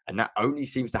 And that only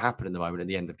seems to happen in the moment at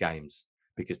the end of games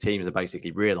because teams are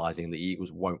basically realizing the Eagles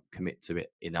won't commit to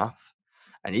it enough.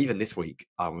 And even this week,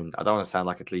 I mean, I don't want to sound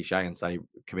like a cliche and say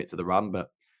commit to the run, but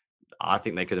I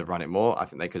think they could have run it more. I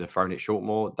think they could have thrown it short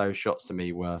more. Those shots to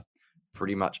me were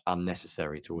pretty much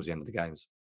unnecessary towards the end of the games.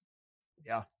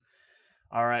 Yeah.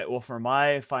 All right. Well, for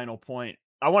my final point,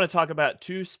 I want to talk about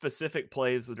two specific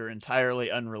plays that are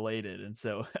entirely unrelated. And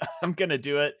so I'm going to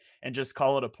do it and just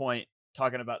call it a point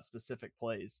talking about specific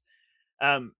plays.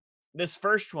 Um, this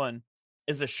first one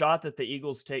is a shot that the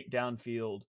Eagles take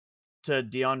downfield to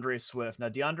DeAndre Swift. Now,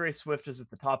 DeAndre Swift is at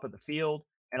the top of the field,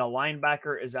 and a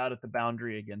linebacker is out at the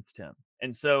boundary against him.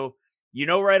 And so,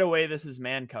 right away, this is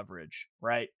man coverage,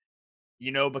 right?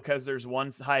 Because there's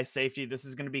one high safety, this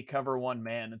is going to be cover one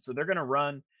man. And so they're going to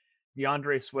run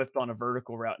DeAndre Swift on a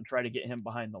vertical route and try to get him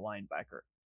behind the linebacker.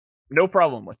 No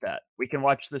problem with that. We can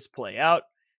watch this play out.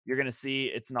 You're going to see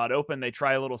it's not open. They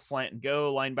try a little slant and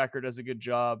go. Linebacker does a good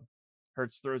job.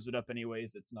 Hurts throws it up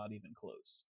anyways. It's not even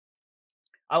close.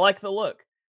 I like the look.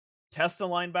 Test a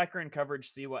linebacker in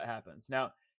coverage, see what happens.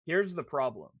 Now, here's the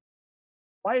problem.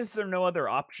 Why is there no other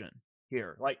option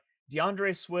here? Like,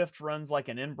 DeAndre Swift runs like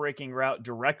an in-breaking route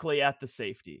directly at the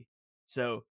safety.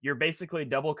 So you're basically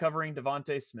double covering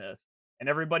Devontae Smith, and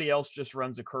everybody else just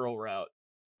runs a curl route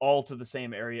all to the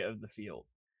same area of the field.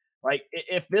 Like,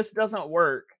 if this doesn't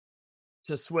work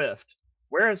to Swift,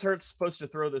 where is Hurts supposed to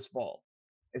throw this ball?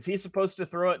 Is he supposed to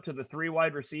throw it to the three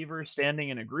wide receivers standing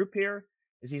in a group here?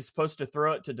 Is he supposed to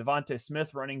throw it to Devontae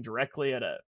Smith running directly at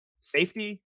a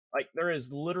safety? Like, there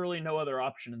is literally no other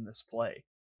option in this play.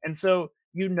 And so,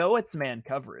 it's man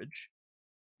coverage.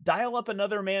 Dial up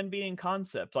another man beating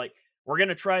concept. Like, we're going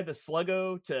to try the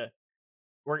sluggo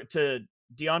to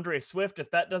DeAndre Swift. If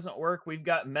that doesn't work, we've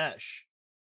got mesh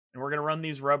and we're going to run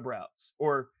these rub routes,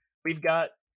 or we've got,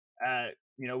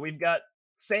 we've got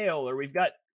sail, or we've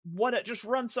got just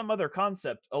run some other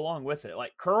concept along with it.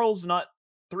 Like,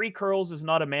 three curls is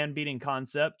not a man beating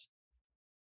concept.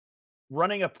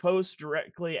 Running a post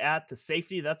directly at the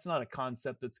safety, that's not a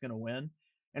concept that's going to win.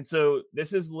 And so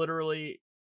this is literally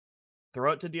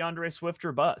throw it to DeAndre Swift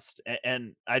or bust.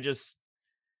 And I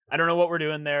don't know what we're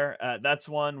doing there. That's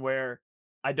one where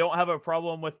I don't have a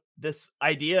problem with this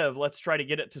idea of let's try to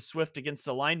get it to Swift against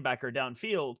a linebacker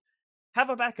downfield. Have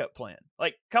a backup plan.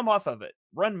 Like, come off of it.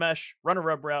 Run mesh, run a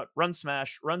rub route, run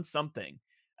smash, run something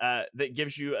that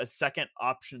gives you a second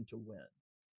option to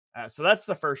win. So that's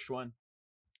the first one.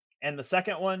 And the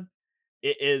second one,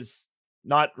 it is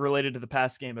not related to the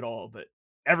pass game at all, but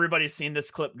everybody's seen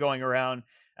this clip going around.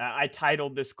 I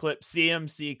titled this clip,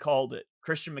 CMC called it.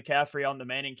 Christian McCaffrey on the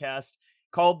Manning cast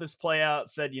called this play out,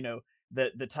 said,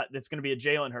 that's going to be a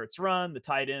Jalen Hurts run. The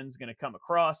tight end's going to come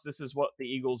across. This is what the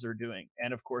Eagles are doing.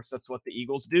 And of course, that's what the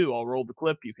Eagles do. I'll roll the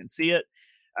clip. You can see it.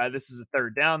 This is a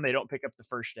third down. They don't pick up the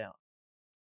first down.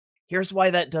 Here's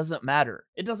why that doesn't matter.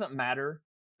 It doesn't matter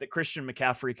that Christian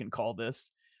McCaffrey can call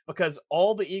this, because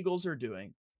all the Eagles are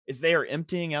doing is they are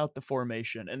emptying out the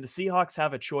formation, and the Seahawks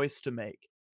have a choice to make.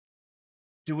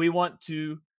 Do we want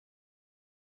to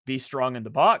be strong in the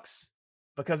box?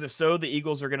 Because if so, the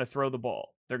Eagles are going to throw the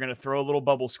ball. They're going to throw a little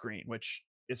bubble screen, which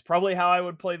is probably how I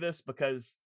would play this,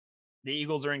 because the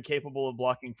Eagles are incapable of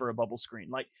blocking for a bubble screen.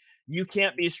 Like, you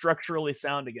can't be structurally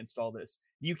sound against all this.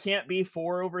 You can't be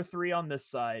 4-over-3 on this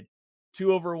side,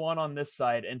 2-over-1 on this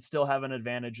side, and still have an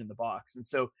advantage in the box. And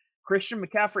so Christian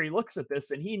McCaffrey looks at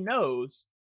this and he knows,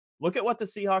 look at what the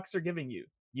Seahawks are giving you.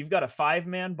 You've got a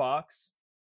 5-man box.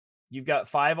 You've got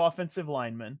 5 offensive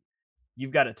linemen.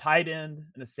 You've got a tight end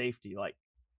and a safety. Like,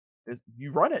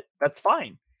 you run it. That's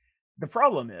fine. The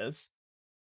problem is,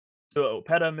 so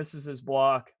Opeta misses his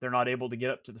block. They're not able to get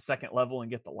up to the second level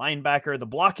and get the linebacker. The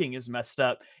blocking is messed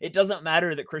up. It doesn't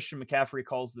matter that Christian McCaffrey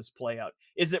calls this play out.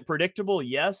 Is it predictable?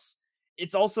 Yes.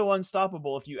 It's also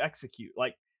unstoppable if you execute.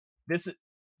 Like,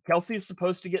 Kelsey is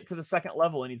supposed to get to the second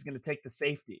level and he's going to take the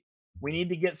safety. We need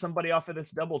to get somebody off of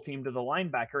this double team to the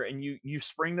linebacker, and you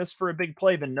spring this for a big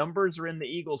play. The numbers are in the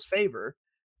Eagles' favor,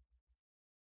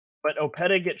 but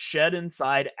Opeta gets shed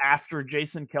inside after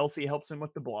Jason Kelsey helps him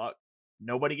with the block.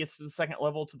 Nobody gets to the second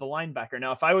level to the linebacker.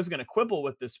 Now, if I was going to quibble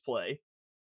with this play,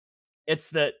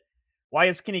 it's that, why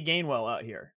is Kenny Gainwell out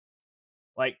here?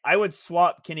 Like, I would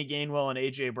swap Kenny Gainwell and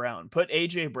A.J. Brown. Put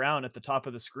A.J. Brown at the top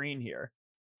of the screen here.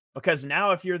 Because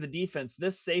now, if you're the defense,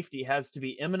 this safety has to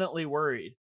be imminently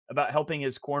worried about helping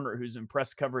his corner, who's in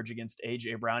press coverage against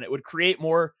A.J. Brown. It would create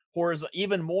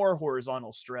even more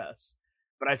horizontal stress.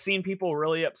 But I've seen people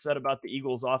really upset about the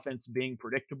Eagles' offense being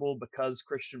predictable because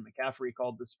Christian McCaffrey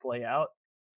called this play out.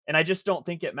 And I just don't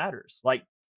think it matters. Like,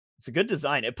 it's a good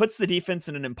design. It puts the defense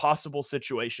in an impossible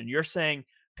situation. You're saying,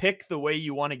 pick the way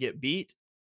you want to get beat.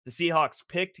 the Seahawks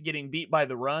picked getting beat by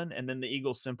the run, and then the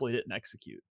Eagles simply didn't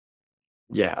execute.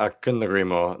 Yeah, I couldn't agree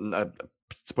more.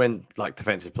 It's when like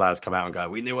defensive players come out and go,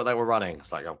 "We knew what they were running."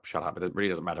 It's like, oh, shut up! It really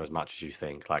doesn't matter as much as you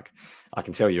think. Like, I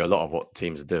can tell you a lot of what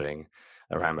teams are doing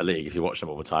around the league if you watch them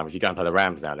all the time. If you go and play the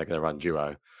Rams now, they're going to run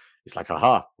duo. It's like,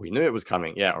 aha, we knew it was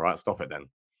coming. Yeah, all right, stop it then.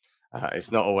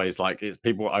 It's not always like it's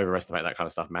people overestimate that kind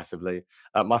of stuff massively.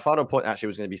 My final point actually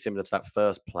was going to be similar to that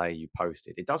first play you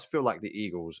posted. It does feel like the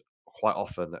Eagles quite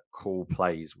often call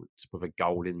plays with a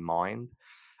goal in mind.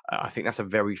 I think that's a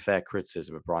very fair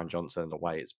criticism of Brian Johnson and the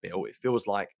way it's built. It feels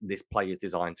like this play is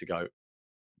designed to go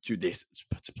to this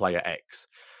to player X,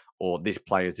 or this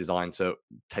play is designed to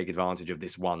take advantage of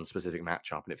this one specific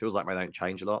matchup, and it feels like they don't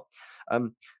change a lot.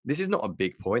 This is not a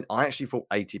big point. I actually thought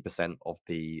 80% of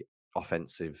the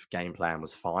offensive game plan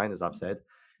was fine, as I've said.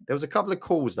 There was a couple of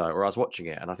calls though, where I was watching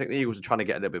it, and I think the Eagles were trying to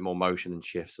get a little bit more motion and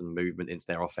shifts and movement into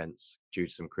their offense due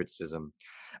to some criticism,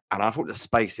 and I thought the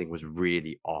spacing was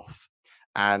really off.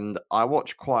 And I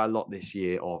watch quite a lot this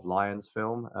year of Lions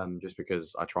film, just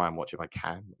because I try and watch if I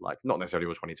can, like not necessarily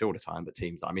all 22 all the time, but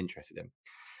teams that I'm interested in.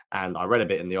 And I read a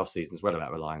bit in the off season as well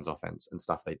about the Lions offense and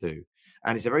stuff they do.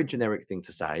 And it's a very generic thing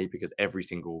to say because every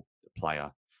single player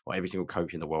or every single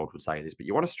coach in the world would say this, but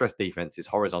you want to stress defenses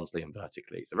horizontally and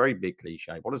vertically. It's a very big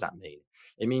cliche. What does that mean?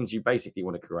 It means you basically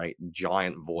want to create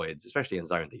giant voids, especially in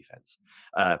zone defense.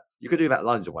 You can do that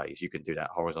loads of ways. You can do that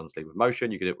horizontally with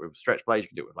motion. You can do it with stretch plays. You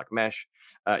can do it with like mesh.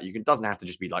 Doesn't have to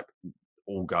just be like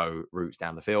all go routes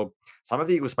down the field. Some of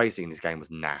the Eagles spacing in this game was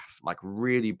naff, like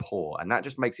really poor. And that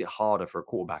just makes it harder for a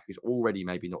quarterback who's already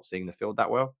maybe not seeing the field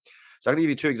that well. So I'm going to give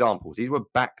you two examples. These were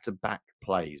back-to-back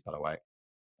plays, by the way.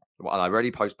 And I already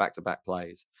post back-to-back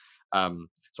plays. So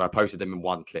I posted them in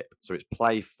one clip. So it's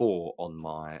play 4 on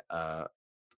my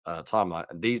timeline.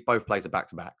 And these both plays are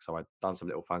back-to-back. So I've done some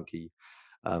little funky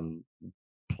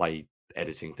play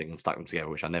editing thing and stuck them together,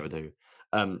 which I never do.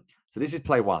 So this is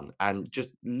play 1, and just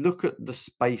look at the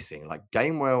spacing. Like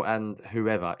Gainwell and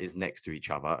whoever is next to each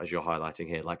other, as you're highlighting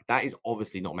here. Like that is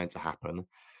obviously not meant to happen.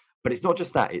 But it's not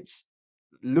just that. It's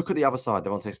look at the other side,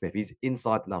 Devontae Smith. He's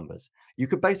inside the numbers. You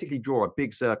could basically draw a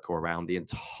big circle around the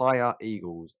entire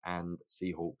Eagles and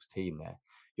Seahawks team there.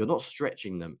 You're not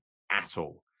stretching them at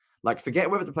all. Like, forget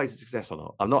whether the place is success or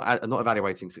not. I'm not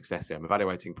evaluating success here. I'm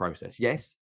evaluating process.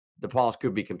 Yes, the pass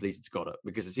could be completed to Goddard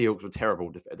because the Seahawks were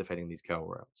terrible defending these curl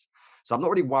routes. So I'm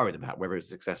not really worried about whether it's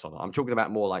success or not. I'm talking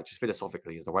about more like just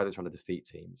philosophically is the way they're trying to defeat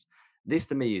teams. This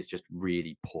to me is just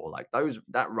really poor. Like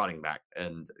that running back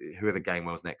and whoever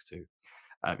Gainwell's next to,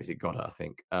 is it Goddard, I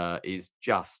think, is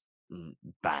just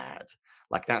bad.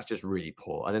 Like that's just really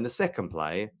poor. And then the second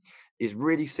play is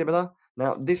really similar.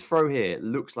 Now, this throw here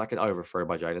looks like an overthrow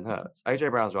by Jalen Hurts.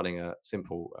 AJ Brown's running a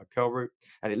simple curl route,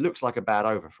 and it looks like a bad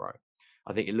overthrow.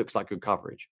 I think it looks like good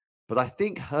coverage. But I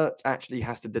think Hurts actually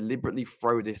has to deliberately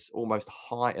throw this almost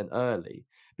high and early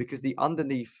because the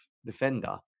underneath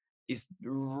defender is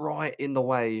right in the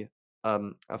way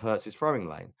of Hurts' throwing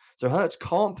lane. So Hurts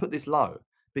can't put this low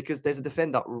because there's a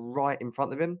defender right in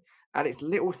front of him. And it's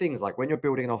little things like when you're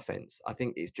building an offense, I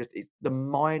think it's the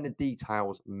minor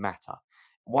details matter.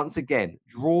 Once again,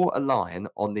 draw a line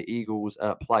on the Eagles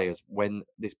players when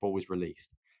this ball is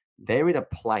released. They're in a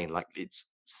plane, like it's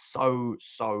so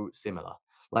similar.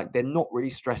 Like they're not really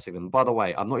stressing them. By the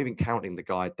way, I'm not even counting the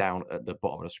guy down at the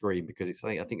bottom of the screen because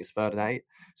I think it's 3rd and 8.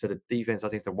 So the defense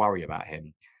doesn't have to worry about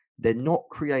him. They're not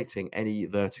creating any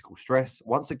vertical stress.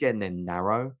 Once again, they're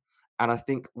narrow. And I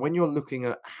think when you're looking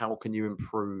at how can you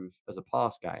improve as a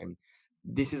pass game,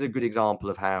 this is a good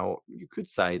example of how you could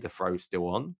say the throw's still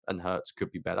on and Hurts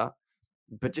could be better.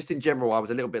 But just in general, I was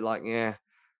a little bit like, yeah,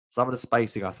 some of the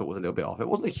spacing I thought was a little bit off. It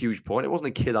wasn't a huge point. It wasn't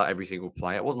a killer every single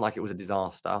play. It wasn't like it was a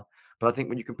disaster. But I think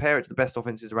when you compare it to the best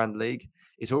offenses around the league,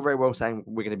 it's all very well saying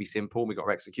we're going to be simple and we've got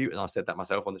to execute. And I said that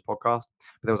myself on this podcast.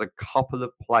 But there was a couple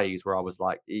of plays where I was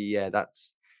like, yeah,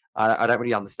 I don't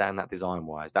really understand that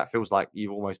design-wise. That feels like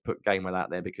you've almost put Gainwell out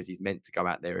there because he's meant to go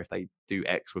out there if they do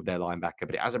X with their linebacker,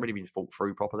 but it hasn't really been thought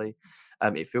through properly.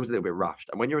 It feels a little bit rushed.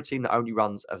 And when you're a team that only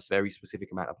runs a very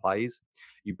specific amount of plays,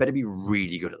 you better be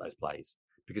really good at those plays.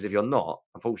 Because if you're not,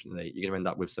 unfortunately, you're going to end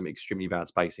up with some extremely bad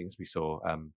spacing, as we saw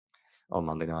on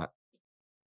Monday night.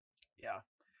 Yeah.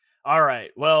 All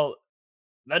right. Well,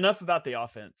 enough about the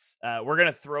offense. We're going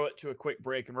to throw it to a quick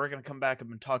break, and we're going to come back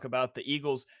and talk about the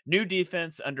Eagles' new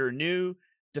defense under new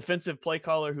defensive play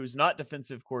caller who's not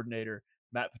defensive coordinator,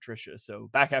 Matt Patricia. So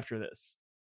back after this.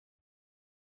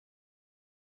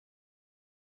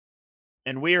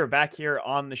 And we are back here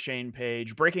on the Shane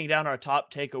page, breaking down our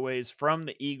top takeaways from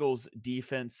the Eagles'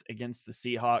 defense against the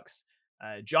Seahawks.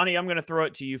 Johnny, I'm going to throw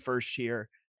it to you first here.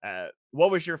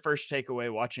 What was your first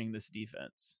takeaway watching this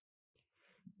defense?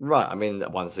 Right. I mean,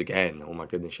 once again, oh my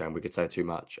goodness, Shane, we could say too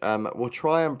much. We'll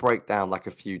try and break down like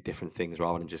a few different things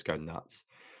rather than just go nuts.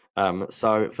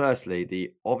 So firstly,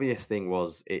 the obvious thing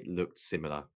was it looked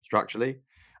similar structurally.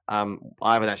 I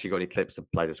haven't actually got any clips to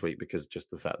play this week because just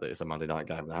the fact that it's a Monday night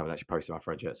game and I haven't actually posted my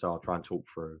thread yet, so I'll try and talk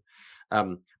through.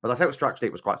 But I felt structurally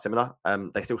it was quite similar.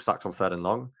 They still sucked on third and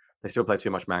long. They still played too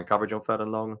much man coverage on third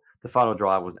and long. The final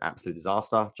drive was an absolute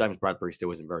disaster. James Bradbury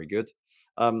still isn't very good.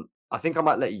 I think I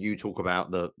might let you talk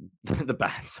about the the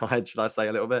bad side, should I say,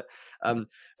 a little bit.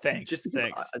 Just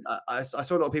Thanks. because I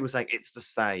saw a lot of people saying it's the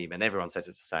same, and everyone says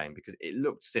it's the same because it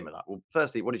looked similar. Well,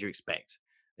 firstly, what did you expect?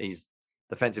 He's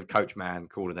defensive coach, man,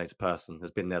 coordinator person,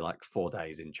 has been there like 4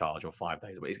 days in charge or 5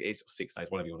 days, but it's 6 days,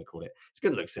 whatever you want to call it. It's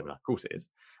going to look similar. Of course it is.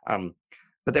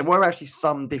 But there were actually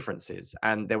some differences,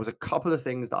 and there was a couple of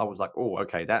things that I was like, oh,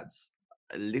 okay, that's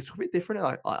a little bit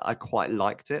different. I quite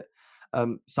liked it.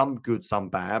 Some good, some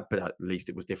bad, but at least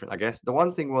it was different, I guess. The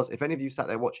one thing was, if any of you sat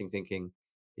there watching thinking,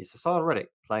 is Hassan Reddick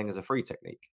playing as a free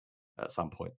technique at some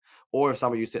point? Or if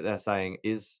some of you sit there saying,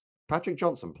 is Patrick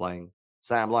Johnson playing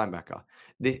Sam linebacker?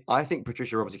 I think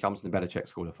Patricia obviously comes from the Belichick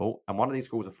school of thought. And one of these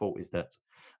schools of thought is that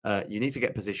you need to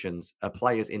get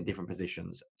players in different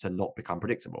positions to not become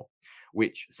predictable,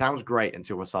 which sounds great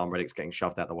until Hassan Reddick's getting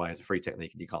shoved out the way as a free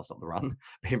technique and you can't stop the run.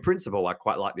 But in principle, I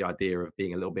quite like the idea of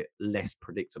being a little bit less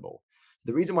predictable. So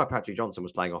the reason why Patrick Johnson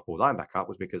was playing off-ball linebacker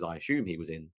was because I assume he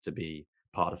was in to be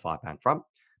part of five-man front,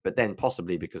 but then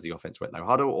possibly because the offense went no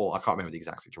huddle, or I can't remember the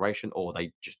exact situation, or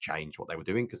they just changed what they were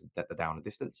doing because they're down a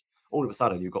distance. All of a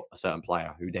sudden, you've got a certain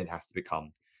player who then has to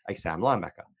become a Sam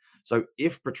linebacker. So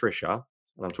if Patricia,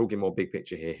 and I'm talking more big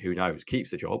picture here, who knows,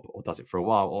 keeps the job or does it for a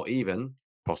while, or even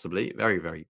possibly, very,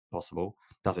 very possible,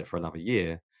 does it for another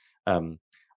year,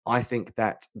 I think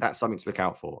that that's something to look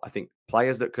out for. I think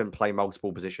players that can play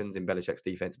multiple positions in Belichick's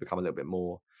defense become a little bit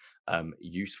more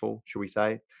useful, shall we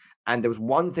say. And there was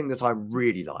one thing that I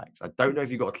really liked. I don't know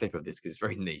if you got a clip of this because it's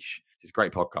very niche. It's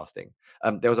great podcasting.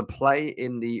 There was a play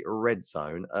in the red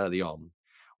zone early on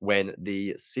when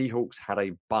the Seahawks had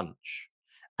a bunch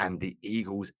and the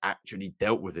Eagles actually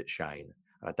dealt with it, Shane.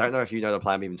 And I don't know if you know the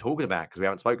play I'm even talking about because we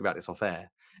haven't spoken about this off air.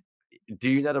 Do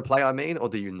you know the play I mean, or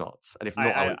do you not? And if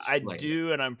not, I will I explain it.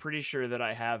 do, and I'm pretty sure that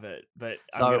I have it, but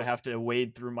I'm So gonna have to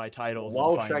wade through my titles and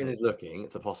while find Shane it. is looking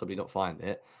to possibly not find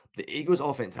it, the Eagles'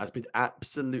 offense has been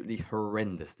absolutely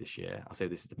horrendous this year. I'll say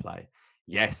this is the play.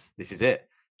 Yes, this is it.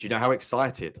 Do you know how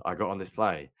excited I got on this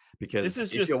play? Because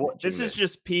if you're watching This is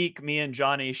just peak me and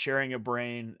Johnny sharing a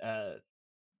brain.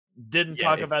 Didn't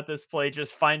talk about this play,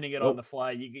 just finding it on the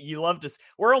fly. You love to.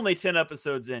 We're only 10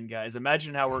 episodes in, guys.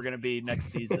 Imagine how we're going to be next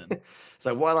season.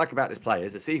 So what I like about this play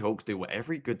is the Seahawks do what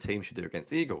every good team should do against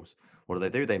the Eagles. What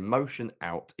do? They motion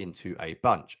out into a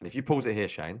bunch. And if you pause it here,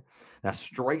 Shane, now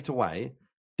straight away,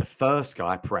 the first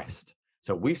guy pressed.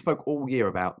 So we spoke all year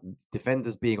about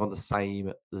defenders being on the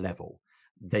same level.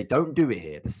 They don't do it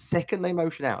here. The second they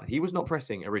motion out, he was not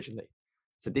pressing originally.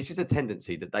 So this is a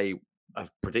tendency that they have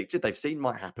predicted, they've seen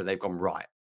might happen. They've gone right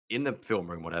in the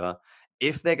film room, whatever.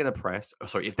 If they're going to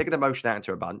if they're going to motion out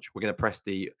into a bunch, we're going to press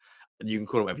you can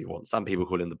call him whatever you want. Some people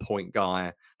call him the point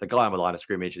guy, the guy on the line of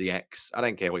scrimmage, the X. I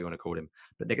don't care what you want to call him,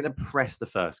 but they're going to press the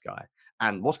first guy.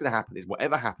 And what's going to happen is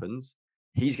whatever happens,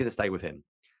 he's going to stay with him.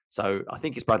 So I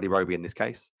think it's Bradley Roby in this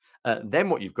case. Then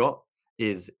what you've got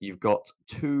is you've got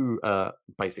two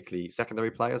basically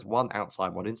secondary players, one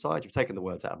outside, one inside. You've taken the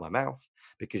words out of my mouth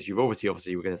because you've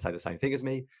obviously were going to say the same thing as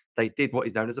me. They did what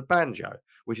is known as a banjo,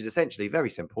 which is essentially very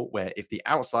simple, where if the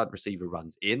outside receiver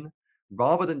runs in,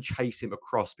 rather than chase him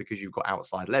across because you've got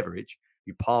outside leverage,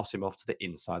 you pass him off to the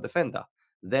inside defender.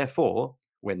 Therefore,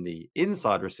 when the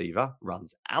inside receiver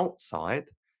runs outside,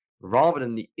 rather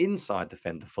than the inside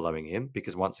defender following him,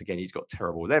 because once again, he's got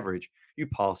terrible leverage, you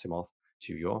pass him off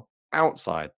to your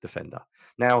outside defender.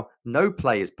 Now, no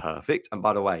play is perfect. And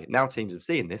by the way, now teams have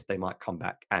seen this, they might come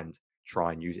back and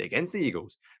try and use it against the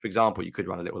Eagles. For example, you could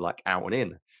run a little like out and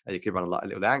in, and you could run a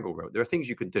little angle route. There are things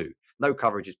you can do. No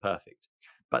coverage is perfect.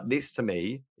 But this, to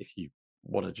me, if you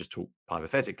want to just talk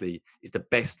hypothetically, is the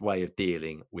best way of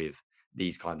dealing with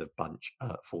these kind of bunch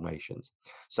formations.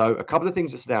 So a couple of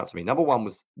things that stood out to me. Number one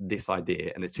was this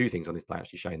idea, and there's two things on this play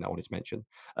actually, Shane, that I wanted to mention.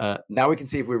 Now we can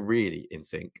see if we're really in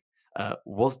sync.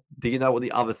 Do you know what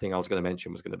the other thing I was going to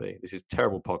mention was going to be? This is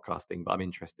terrible podcasting, but I'm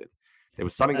interested. There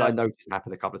was something that I noticed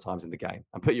happen a couple of times in the game.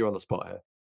 I'm putting you on the spot here.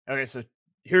 Okay, so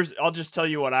I'll just tell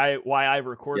you why I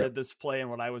recorded this play and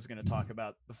what I was going to talk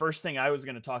about. The first thing I was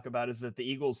going to talk about is that the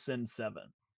Eagles send 7.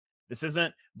 This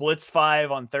isn't blitz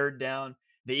 5 on third down.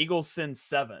 The Eagles send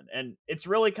 7, and it's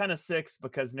really kind of 6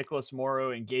 because Nicholas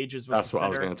Morrow engages with the That's what I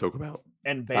was center going to talk about.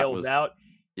 and That bails was, out.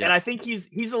 And yeah, I think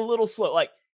he's a little slow. Like,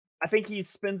 I think he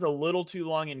spends a little too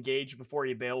long engaged before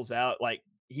he bails out. Like,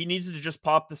 he needs to just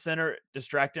pop the center,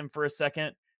 distract him for a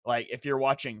second. Like, if you're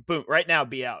watching, boom, right now,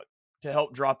 be out to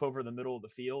help drop over the middle of the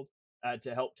field,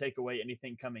 to help take away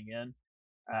anything coming in.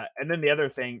 And then the other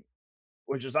thing,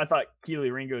 which is I thought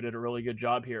Keely Ringo did a really good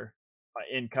job here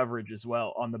in coverage as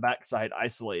well on the backside,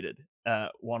 isolated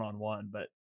one on one. But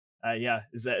yeah,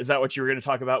 is that what you were going to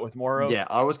talk about with Morrow? yeah.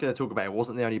 I was going to talk about it.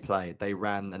 Wasn't the only play. They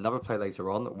ran another play later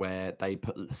on where they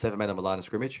put 7 men on the line of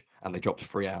scrimmage and they dropped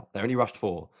 3 out. They only rushed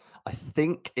 4. I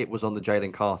think it was on the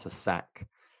Jalen Carter sack.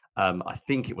 I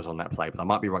think it was on that play, but I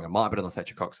might be wrong. It might have been on the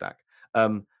Fletcher Cox sack.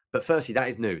 But firstly, that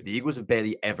is new. The Eagles have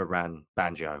barely ever ran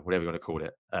banjo, whatever you want to call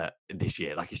it, this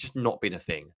year. Like, it's just not been a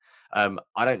thing.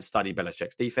 I don't study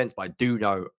Belichick's defense, but I do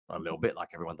know a little bit, like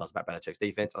everyone does, about Belichick's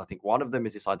defense. And I think one of them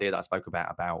is this idea that I spoke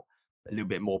about a little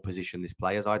bit more positionless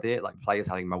players idea, like players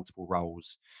having multiple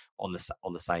roles on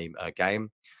the same game.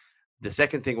 The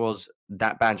second thing was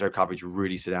that banjo coverage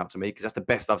really stood out to me because that's the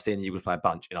best I've seen the Eagles play a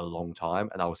bunch in a long time.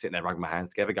 And I was sitting there rubbing my hands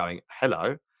together going,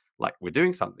 hello, like we're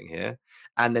doing something here.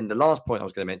 And then the last point I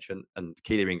was going to mention, and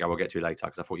Keely Ringo we'll get to later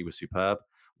because I thought he was superb,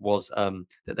 was that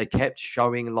they kept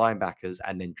showing linebackers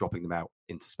and then dropping them out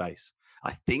into space.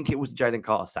 I think it was Jalen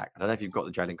Carter sack. I don't know if you've got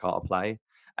the Jalen Carter play.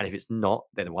 And if it's not,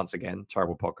 then once again,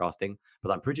 terrible podcasting.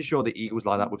 But I'm pretty sure the Eagles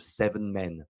line up with 7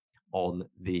 men on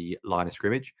the line of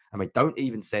scrimmage, and they don't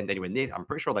even send anywhere near. I'm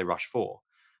pretty sure they rush 4.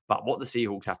 But what the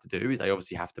Seahawks have to do is they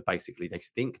obviously have to they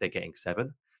think they're getting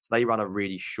 7. So they run a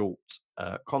really short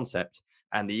concept,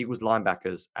 and the Eagles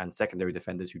linebackers and secondary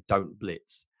defenders who don't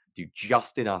blitz do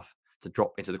just enough to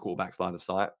drop into the quarterback's line of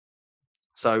sight.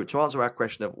 So to answer our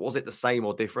question of was it the same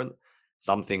or different,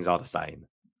 some things are the same.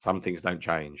 Some things don't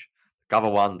change. Cover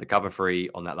 1, the cover 3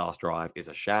 on that last drive is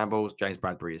a shambles. James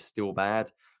Bradbury is still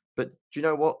bad. But do you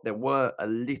know what? There were a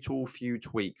little few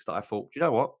tweaks that I thought, do you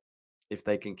know what? If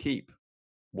they can keep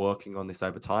working on this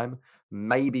over time,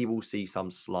 maybe we'll see some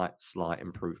slight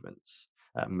improvements.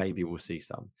 Maybe we'll see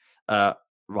some.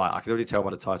 Right, I can already tell by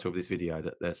the title of this video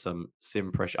that there's some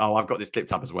sim pressure. Oh, I've got this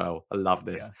clipped up as well. I love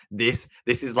this. Yeah.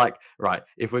 This is like, right,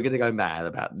 if we're going to go mad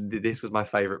about this was my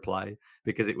favorite play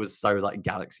because it was so like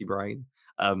galaxy brain.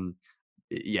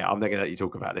 Yeah, I'm not going to let you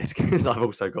talk about this because I've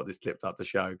also got this clipped up to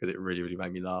show because it really, really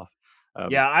made me laugh.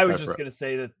 Yeah, I was just going to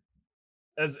say that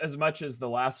as much as the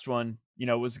last one,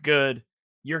 was good,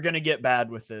 you're going to get bad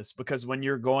with this because when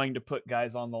you're going to put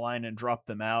guys on the line and drop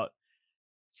them out,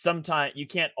 sometimes you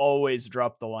can't always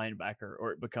drop the linebacker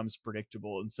or it becomes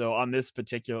predictable. And so on this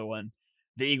particular one,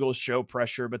 the Eagles show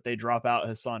pressure, but they drop out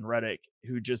Hassan Reddick,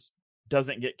 who just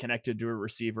doesn't get connected to a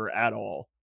receiver at all.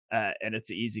 And it's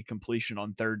an easy completion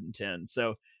on 3rd and 10.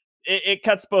 So it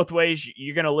cuts both ways.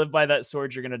 You're going to live by that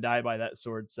sword. You're going to die by that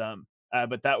sword some.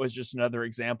 But that was just another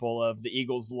example of the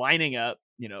Eagles lining up,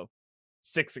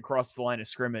 6 across the line of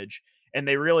scrimmage, and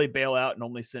they really bail out and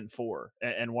only send 4.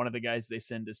 And one of the guys they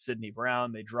send is Sidney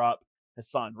Brown. They drop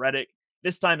Hassan Reddick.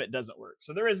 This time it doesn't work.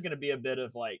 So there is going to be a bit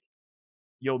of like,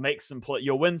 you'll make some play,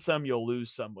 you'll win some, you'll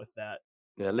lose some with that.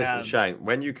 Yeah, listen, Shane,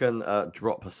 when you can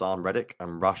drop Hassan Reddick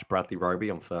and rush Bradley Roby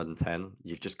on 3rd and 10,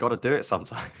 you've just got to do it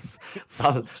sometimes.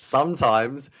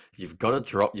 Sometimes you've got to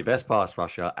drop your best pass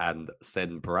rusher and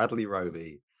send Bradley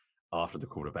Roby after the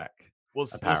quarterback. We'll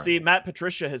see. Matt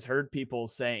Patricia has heard people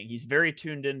saying he's very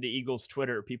tuned into Eagles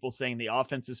Twitter, people saying the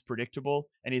offense is predictable.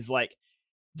 And he's like,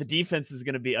 the defense is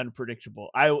going to be unpredictable.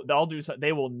 I'll do something.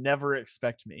 They will never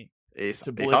expect me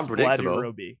to blitz Bradley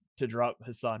Roby to drop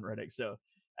Hassan Reddick. So,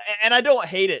 and I don't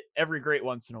hate it every great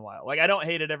once in a while. Like, I don't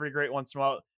hate it every great once in a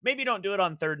while. Maybe don't do it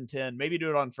on 3rd and 10. Maybe do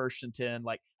it on 1st and 10.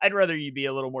 Like, I'd rather you be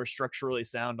a little more structurally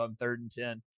sound on 3rd and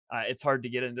 10. It's hard to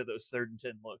get into those 3rd and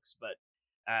 10 looks, but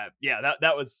yeah,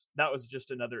 that was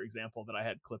just another example that I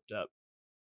had clipped up.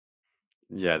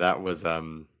 Yeah, that was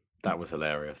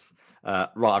hilarious.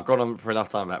 Right, I've gone on for enough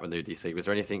time about the new DC. Was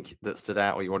there anything that stood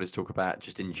out or you wanted to talk about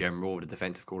just in general with the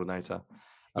defensive coordinator?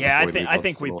 Yeah, I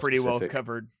think we pretty well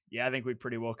covered. Yeah, I think we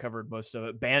pretty well covered most of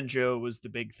it. Banjo was the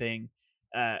big thing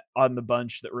on the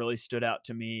bunch that really stood out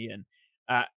to me,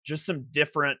 and just some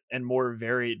different and more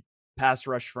varied pass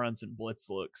rush fronts and blitz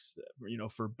looks,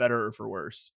 for better or for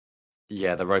worse.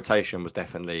 Yeah, the rotation was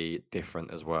definitely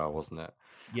different as well, wasn't it?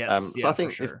 Yes. So I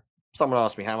think if someone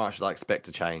asked me how much did I expect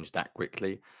to change that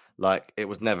quickly, like it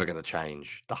was never going to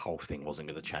change. The whole thing wasn't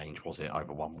going to change, was it?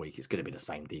 Over 1 week, it's going to be the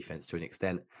same defense to an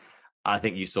extent. I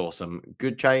think you saw some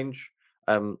good change,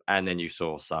 and then you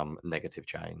saw some negative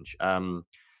change.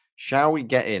 Shall we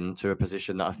get into a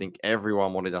position that I think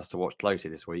everyone wanted us to watch closely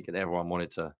this week, and everyone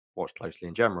wanted to watched closely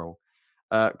in general.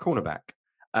 Cornerback.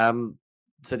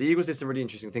 So the Eagles did some really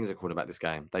interesting things at cornerback this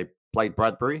game. They played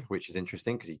Bradbury, which is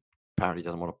interesting because he apparently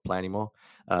doesn't want to play anymore.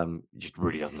 He just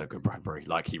really doesn't look good, Bradbury.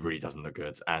 Like, he really doesn't look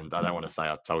good. And I don't want to say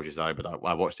I told you so, but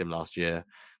I watched him last year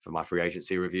for my free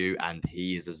agency review, and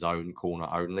he is a zone corner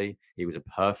only. He was a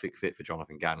perfect fit for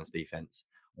Jonathan Gannon's defense.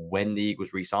 When the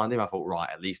Eagles re-signed him, I thought, right,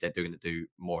 at least they're going to do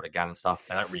more of the Gannon stuff.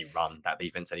 They don't really run that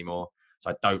defense anymore. So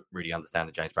I don't really understand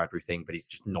the James Bradbury thing, but he's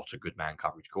just not a good man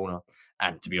coverage corner.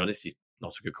 And to be honest, he's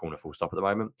not a good corner full stop at the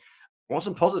moment. Want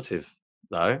some positive,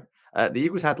 though. The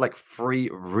Eagles had like 3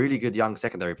 really good young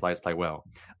secondary players play well.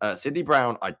 Sidney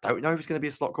Brown, I don't know if he's going to be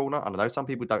a slot corner. I know some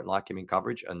people don't like him in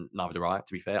coverage, and neither do I,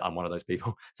 to be fair. I'm one of those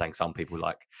people saying some people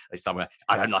like somewhere.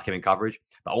 I don't like him in coverage.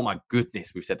 But oh my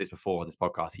goodness, we've said this before on this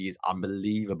podcast. He is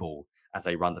unbelievable as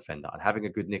a run defender. And having a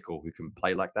good nickel who can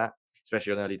play like that,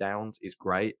 especially on early downs, is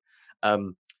great.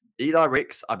 Eli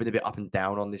Ricks, I've been a bit up and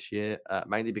down on this year,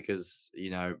 mainly because,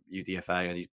 UDFA,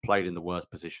 and he's played in the worst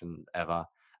position ever.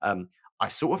 I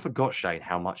sort of forgot, Shane,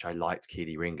 how much I liked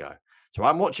Keely Ringo. So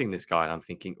I'm watching this guy and I'm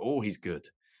thinking, oh, he's good.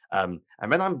 And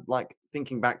then I'm like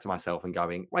thinking back to myself and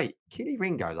going, wait, Keely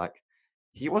Ringo, like,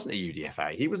 he wasn't a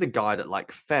UDFA. He was a guy that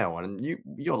like fell. And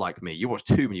you're like me. You watch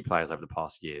too many players over the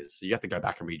past years. So you have to go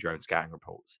back and read your own scouting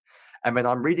reports. And then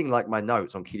I'm reading like my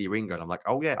notes on Keely Ringo and I'm like,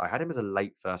 oh yeah, I had him as a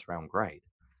late first round grade.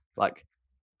 Like,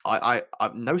 I'm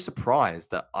no surprise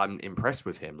that I'm impressed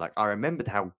with him. Like, I remembered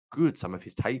how good some of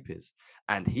his tape is,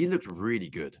 and he looked really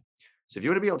good. So if you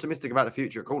want to be optimistic about the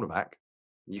future at cornerback,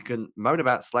 you can moan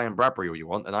about Slay and Bradbury all you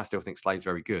want, and I still think Slay's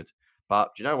very good.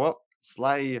 But do you know what?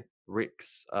 Slay,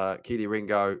 Ricks, Keely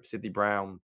Ringo, Sidney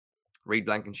Brown, Reed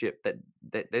Blankenship,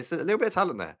 there's a little bit of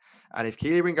talent there. And if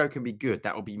Keely Ringo can be good,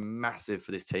 that will be massive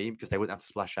for this team because they wouldn't have to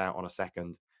splash out on a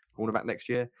second cornerback next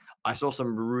year. I saw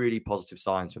some really positive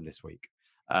signs from this week.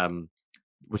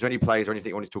 Was there any plays or anything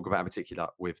you wanted to talk about in particular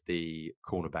with the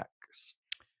cornerbacks?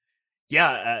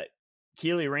 Yeah,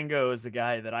 Keely Ringo is the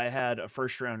guy that I had a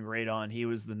first-round grade on. He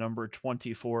was the number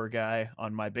 24 guy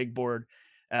on my big board.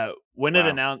 When it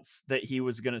announced that he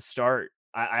was going to start,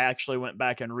 I actually went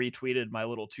back and retweeted my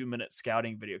little 2-minute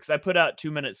scouting video because I put out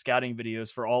 2-minute scouting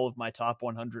videos for all of my top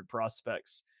 100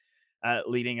 prospects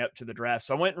leading up to the draft.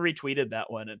 So I went and retweeted that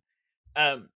one,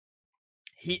 and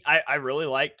I really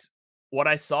liked what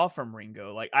I saw from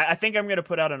Ringo. Like, I think I'm going to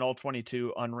put out an all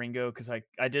 22 on Ringo because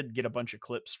I did get a bunch of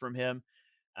clips from him.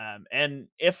 And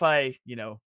if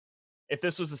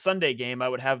this was a Sunday game, I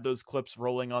would have those clips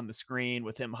rolling on the screen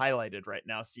with him highlighted right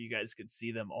now so you guys could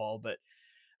see them all. But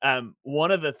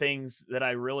one of the things that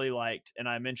I really liked, and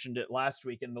I mentioned it last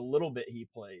week in the little bit he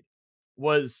played,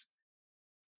 was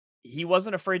he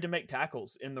wasn't afraid to make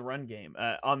tackles in the run game.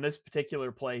 On this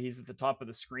particular play, he's at the top of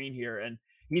the screen here, and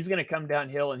he's going to come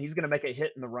downhill and he's going to make a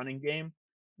hit in the running game.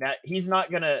 That he's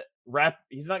not going to wrap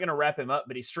him up,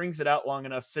 but he strings it out long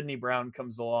enough. Sidney Brown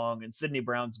comes along, and Sidney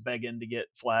Brown's begging to get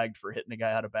flagged for hitting a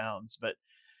guy out of bounds. But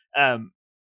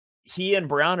he and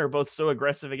Brown are both so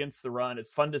aggressive against the run.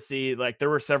 It's fun to see. Like, there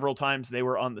were several times they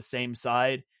were on the same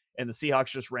side, and the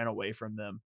Seahawks just ran away from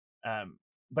them.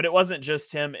 But it wasn't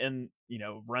just him in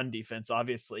run defense.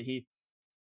 Obviously,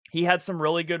 he had some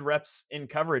really good reps in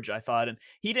coverage, I thought, and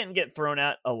he didn't get thrown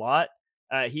at a lot.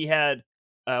 He had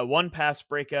one pass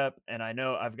breakup, and I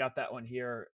know I've got that one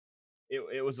here.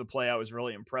 It was a play I was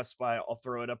really impressed by. I'll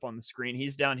throw it up on the screen.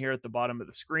 He's down here at the bottom of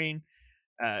the screen,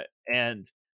 and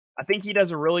I think he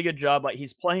does a really good job. Like,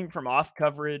 he's playing from off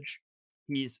coverage.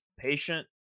 He's patient.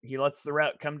 He lets the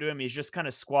route come to him. He's just kind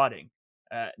of squatting,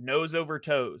 nose over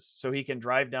toes, so he can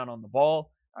drive down on the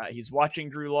ball. He's watching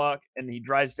Drew Lock, and he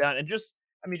drives down. And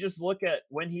just look at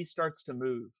when he starts to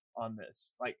move on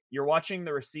this. Like, you're watching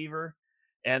the receiver,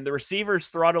 and the receiver's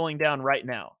throttling down right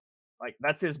now. Like,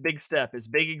 that's his big step, his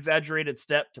big exaggerated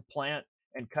step to plant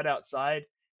and cut outside.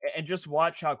 And just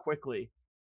watch how quickly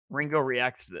Ringo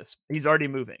reacts to this. He's already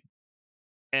moving,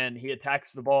 and he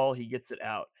attacks the ball. He gets it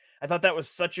out. I thought that was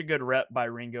such a good rep by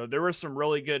Ringo. There was some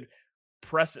really good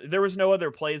press. There was no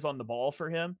other plays on the ball for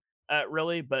him,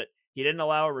 really, but he didn't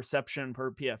allow a reception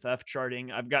per PFF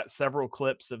charting. I've got several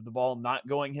clips of the ball not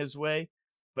going his way,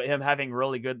 but him having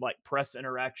really good like press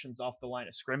interactions off the line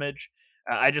of scrimmage.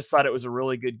 I just thought it was a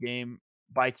really good game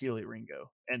by Keely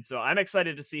Ringo. And so I'm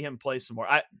excited to see him play some more.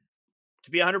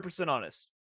 To be 100% honest,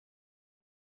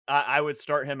 I would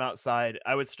start him outside.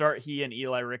 I would start he and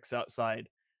Eli Ricks outside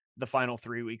the final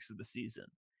 3 weeks of the season.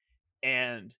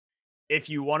 And if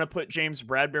you want to put James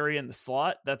Bradbury in the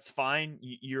slot, that's fine.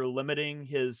 You're limiting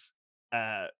his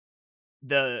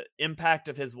the impact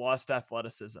of his lost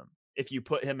athleticism if you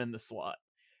put him in the slot.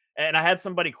 And I had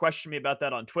somebody question me about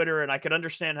that on Twitter, and I could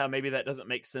understand how maybe that doesn't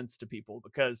make sense to people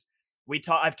because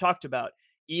I've talked about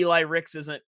Eli Ricks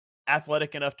isn't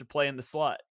athletic enough to play in the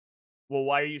slot. Well,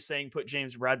 why are you saying put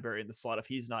James Bradbury in the slot if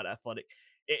he's not athletic?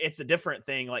 It's a different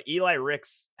thing. Like Eli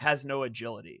Ricks has no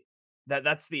agility.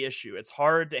 That's the issue. It's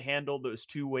hard to handle those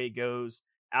two-way goes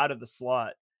out of the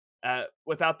slot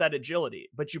without that agility.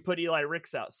 But you put Eli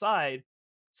Ricks outside,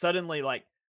 suddenly like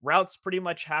routes pretty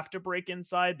much have to break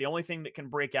inside. The only thing that can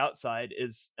break outside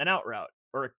is an out route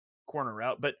or a corner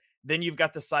route. But then you've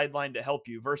got the sideline to help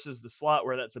you versus the slot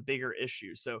where that's a bigger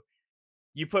issue. So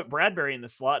you put Bradbury in the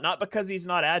slot, not because he's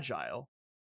not agile,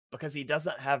 because he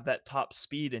doesn't have that top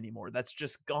speed anymore. That's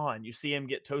just gone. You see him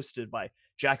get toasted by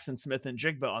Jackson Smith and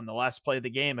Jigba on the last play of the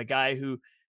game, a guy who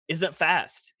isn't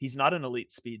fast. He's not an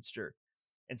elite speedster.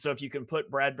 And so if you can put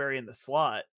Bradbury in the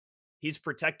slot, he's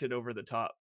protected over the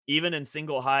top. Even in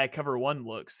single high cover one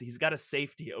looks, he's got a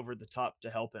safety over the top to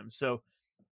help him. So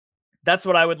that's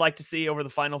what I would like to see over the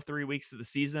final 3 weeks of the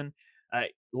season.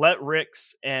 Let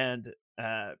Ricks and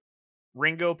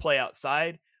Ringo play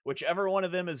outside. Whichever one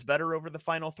of them is better over the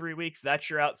final 3 weeks, that's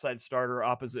your outside starter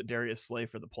opposite Darius Slay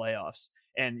for the playoffs.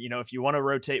 And, if you want to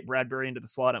rotate Bradbury into the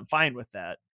slot, I'm fine with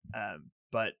that.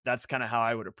 But that's kind of how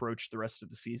I would approach the rest of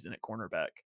the season at cornerback.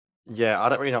 Yeah, I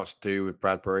don't really know what to do with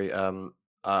Bradbury.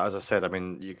 As I said, I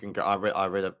mean, you can go.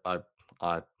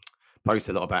 I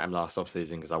posted a lot about him last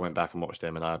offseason because I went back and watched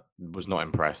him, and I was not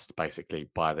impressed basically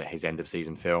by his end of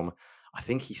season film. I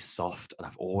think he's soft, and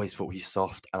I've always thought he's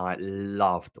soft, and I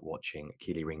loved watching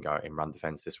Keely Ringo in run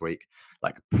defense this week.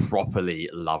 Like, properly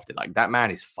loved it. Like, that man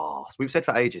is fast. We've said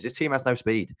for ages, this team has no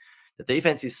speed. The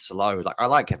defense is slow. Like, I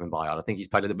like Kevin Byard. I think he's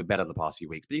played a little bit better the past few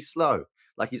weeks, but he's slow.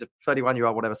 Like, he's a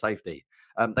 31-year-old whatever safety.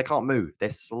 They can't move.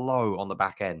 They're slow on the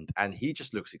back end, and he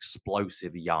just looks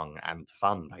explosive, young, and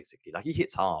fun, basically. Like, he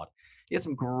hits hard. He had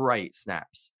some great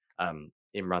snaps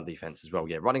in run defense as well.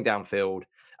 Yeah, running downfield.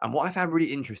 And what I found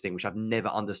really interesting, which I've never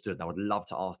understood, and I would love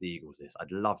to ask the Eagles this,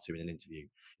 I'd love to in an interview,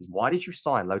 is why did you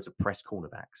sign loads of press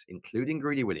cornerbacks, including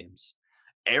Greedy Williams?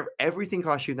 Everything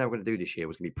I assumed they were going to do this year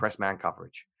was going to be press man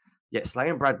coverage. Yet Slay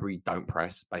and Bradbury don't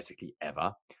press, basically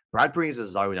ever. Bradbury is a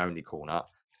zone-only corner.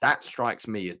 That strikes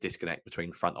me as disconnect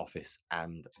between front office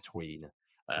and between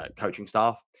coaching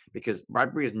staff, because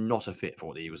Bradbury is not a fit for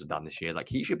what the Eagles have done this year. Like,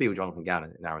 he should be with Jonathan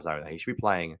Gannon in Arizona. He should be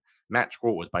playing match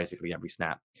quarters basically every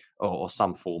snap, or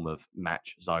some form of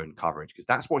match zone coverage, because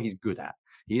that's what he's good at.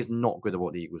 He is not good at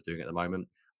what the Eagles are doing at the moment.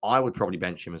 I would probably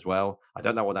bench him as well. I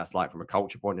don't know what that's like from a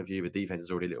culture point of view. The defense is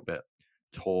already a little bit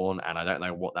torn, and I don't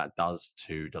know what that does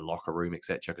to the locker room,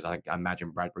 etc. Because I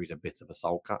imagine Bradbury's a bit of a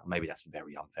sulker. Maybe that's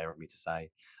very unfair of me to say.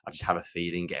 I just have a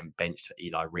feeling getting benched for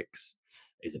Eli Ricks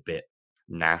is a bit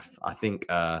naff. I think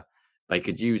they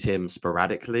could use him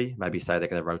sporadically. Maybe say they're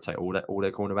going to rotate all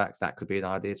their cornerbacks. That could be an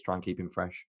idea to try and keep him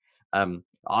fresh.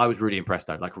 I was really impressed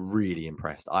though, like really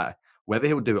impressed. Whether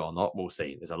he'll do it or not, we'll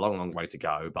see. There's a long, long way to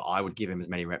go, but I would give him as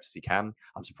many reps as he can.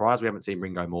 I'm surprised we haven't seen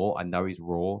Ringo more. I know he's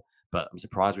raw, but I'm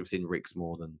surprised we've seen Ricks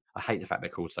more than. I hate the fact they're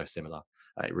called so similar.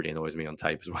 It really annoys me on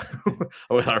tape as well.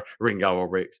 Or Ringo or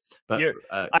Ricks. But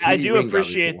I do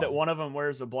appreciate that one of them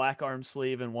wears a black arm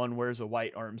sleeve and one wears a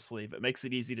white arm sleeve. It makes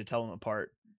it easy to tell them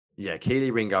apart. Yeah,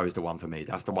 Keely Ringo is the one for me.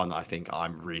 That's the one that I think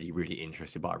I'm really, really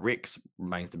interested by. Ricks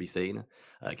remains to be seen.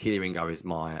 Keely Ringo is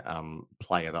my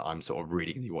player that I'm sort of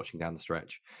really going to be watching down the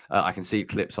stretch. I can see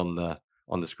clips on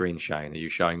the screen, Shane. Are you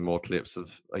showing more clips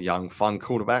of a young, fun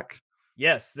quarterback?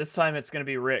 Yes, this time it's going to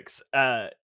be Ricks.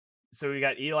 So we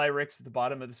got Eli Ricks at the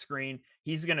bottom of the screen.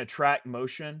 He's going to track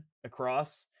motion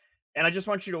across. And I just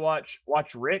want you to watch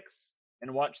Ricks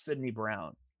and watch Sidney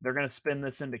Brown. They're going to spin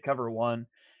this into cover one.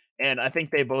 And I think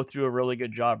they both do a really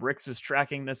good job. Ricks is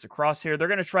tracking this across here. They're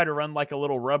going to try to run like a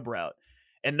little rub route.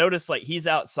 And notice, like, he's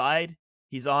outside.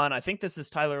 He's on. I think this is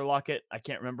Tyler Lockett. I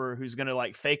can't remember who's going to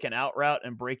like fake an out route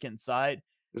and break inside.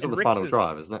 It's on the final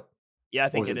drive, isn't it? Yeah, I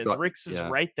think it is. Ricks is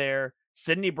right there.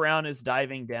 Sidney Brown is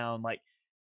diving down. Like,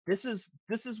 this is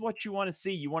what you want to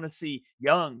see. You want to see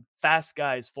young, fast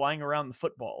guys flying around the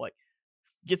football. Like,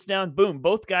 gets down, boom.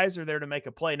 Both guys are there to make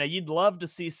a play. Now, you'd love to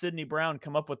see Sidney Brown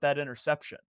come up with that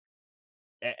interception.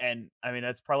 And I mean,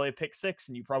 that's probably a pick six,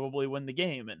 and you probably win the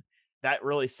game. And that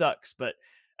really sucks. But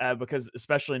because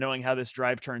especially knowing how this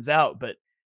drive turns out, but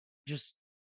just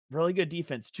really good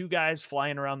defense. Two guys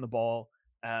flying around the ball.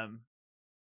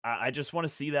 I just want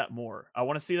to see that more. I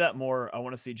want to see that more. I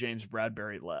want to see James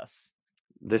Bradbury less.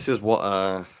 This is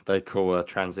what they call a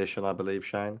transition, I believe,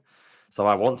 Shane. So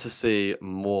I want to see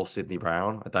more Sidney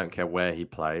Brown. I don't care where he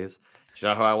plays. Do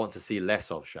you know who I want to see less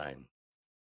of, Shane?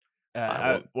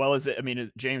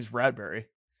 James Bradbury.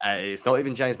 It's not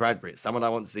even James Bradbury. It's someone I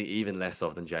want to see even less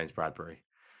of than James Bradbury.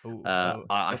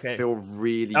 I Okay. feel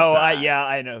really Oh, bad.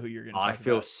 I know who you're going to I talk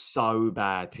feel about. so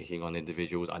bad picking on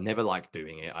individuals. I never like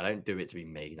doing it. I don't do it to be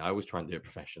mean. I always try and do it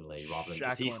professionally rather than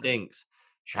just Shaq he Leonard. stinks.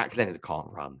 Shaq Leonard can't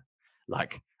run.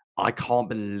 Like, I can't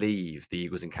believe the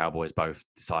Eagles and Cowboys both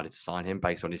decided to sign him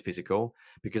based on his physical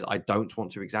because I don't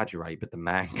want to exaggerate, but the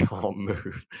man can't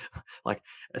move. Like,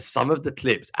 some of the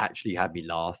clips actually had me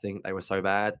laughing. They were so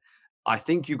bad. I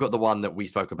think you got the one that we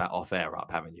spoke about off air up,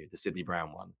 haven't you? The Sidney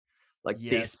Brown one. Like,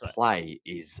 this Yes. play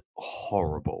is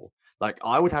horrible. Like,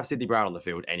 I would have Sidney Brown on the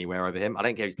field anywhere over him. I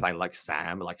don't care if he's playing like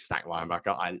Sam, like stack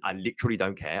linebacker. I literally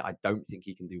don't care. I don't think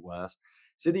he can do worse.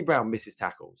 Sidney Brown misses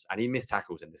tackles, and he missed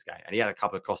tackles in this game, and he had a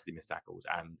couple of costly missed tackles,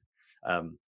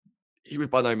 and he was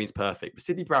by no means perfect. But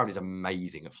Sidney Brown is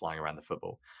amazing at flying around the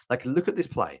football. Like, look at this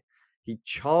play. He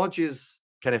charges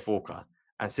Kenneth Walker,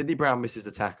 and Sidney Brown misses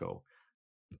the tackle.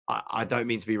 I don't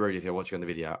mean to be rude if you're watching on the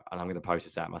video, and I'm going to post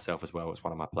this out myself as well. It's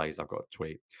one of my plays I've got to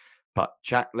tweet. But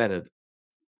Shaq Leonard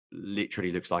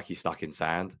literally looks like he's stuck in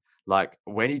sand. Like,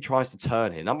 when he tries to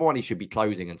turn here, number one, he should be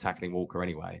closing and tackling Walker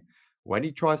anyway. When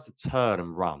he tries to turn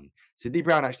and run, Sidney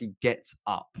Brown actually gets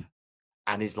up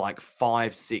and is like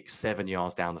 5, 6, 7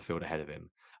 yards down the field ahead of him.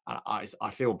 I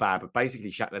feel bad, but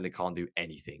basically, Shaq Leonard can't do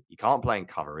anything. He can't play in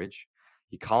coverage.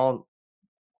 He can't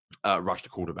rush the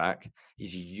quarterback.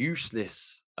 He's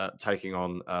useless at taking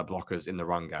on blockers in the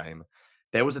run game.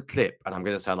 There was a clip, and I'm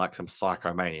going to sound like some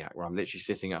psychomaniac, where I'm literally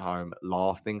sitting at home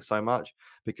laughing so much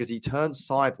because he turns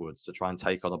sideways to try and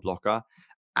take on a blocker,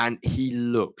 and he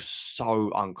looks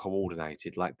so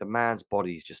uncoordinated. Like, the man's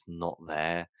body's just not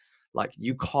there. Like,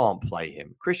 you can't play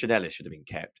him. Christian Ellis should have been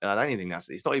kept. And I don't even think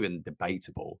it's not even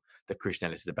debatable that Christian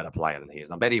Ellis is a better player than he is.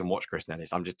 And I barely even watched Christian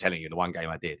Ellis. I'm just telling you the one game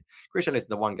I did. Christian Ellis,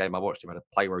 the one game I watched him, had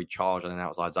a play where he charged on an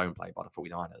outside zone play by the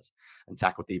 49ers and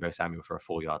tackled Deebo Samuel for a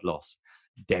 4-yard loss.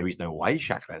 There is no way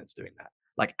Shaq Leonard's doing that.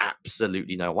 Like,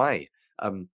 absolutely no way.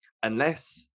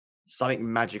 Unless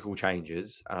something magical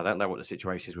changes, and I don't know what the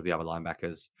situation is with the other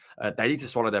linebackers, they need to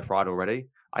swallow their pride already.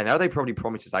 I know they probably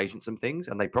promised his agent some things,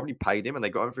 and they probably paid him, and they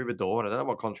got him through the door, and I don't know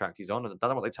what contract he's on, and I don't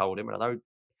know what they told him, and I know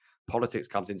politics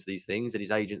comes into these things, and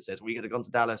his agent says, well, you could have gone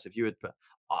to Dallas if you had, but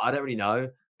I don't really know.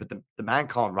 But the man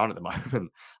can't run at the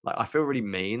moment. Like, I feel really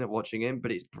mean at watching him,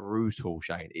 but it's brutal,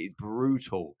 Shane. It's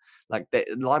brutal. Like, the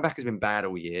linebacker's been bad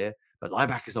all year, but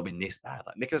linebacker's not been this bad.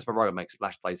 Like, Nicholas Moreau makes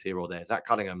splash plays here or there. Zach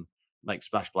Cunningham makes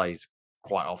splash plays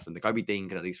quite often. The Kobe Dean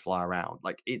can at least fly around.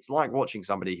 Like, it's like watching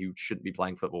somebody who shouldn't be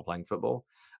playing football.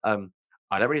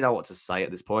 I don't really know what to say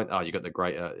at this point. Oh, you got the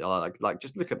great, like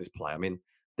just look at this play. I mean,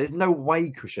 there's no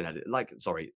way Christian Ellis,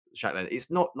 Shaq Leonard,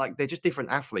 it's not like they're just different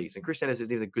athletes, and Christian Ellis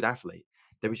isn't even a good athlete.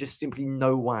 There was just simply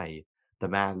no way the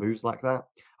man moves like that.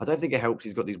 I don't think it helps.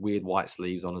 He's got these weird white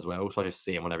sleeves on as well, so I just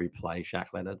see him on every play. Shaq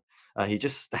Leonard, he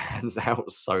just stands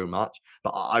out so much.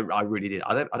 But I really did.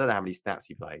 I don't know how many snaps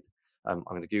he played. I'm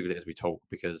going to Google it as we talk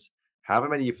because however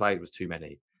many you played was too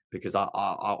many. Because I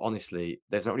honestly,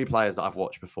 there's not really players that I've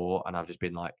watched before, and I've just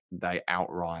been like, they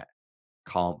outright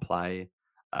can't play.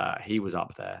 He was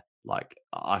up there. Like,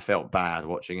 I felt bad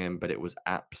watching him, but it was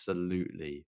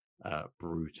absolutely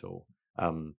brutal.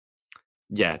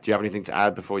 Yeah, do you have anything to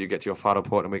add before you get to your final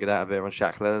point and we get out of here on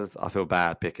Shaq Leonard? I feel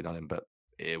bad picking on him, but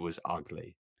it was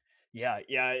ugly. Yeah,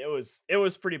 it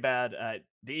was pretty bad.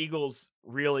 The Eagles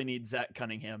really need Zach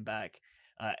Cunningham back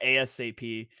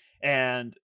ASAP,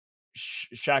 and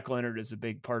Shaq Leonard is a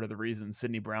big part of the reason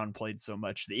Sidney Brown played so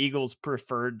much. The Eagles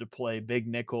preferred to play big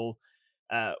nickel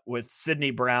with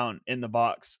Sidney Brown in the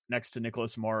box next to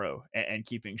Nicholas Morrow and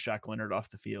keeping Shaq Leonard off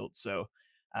the field. So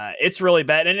it's really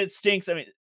bad, and it stinks. I mean,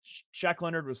 Shaq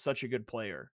Leonard was such a good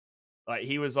player. Like,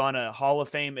 he was on a Hall of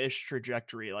Fame-ish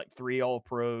trajectory, like 3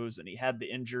 All-Pros, and he had the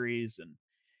injuries, and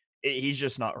he's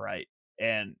just not right.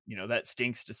 And, that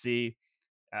stinks to see.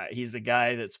 He's a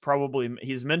guy that's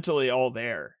he's mentally all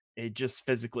there. It just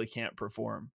physically can't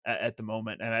perform at the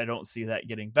moment. And I don't see that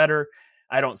getting better.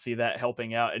 I don't see that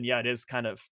helping out. And yeah, it's kind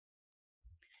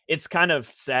of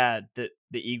sad that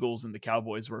the Eagles and the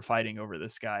Cowboys were fighting over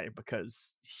this guy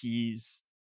because he's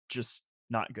just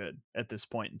not good at this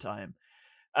point in time.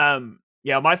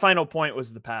 Yeah, my final point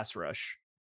was the pass rush.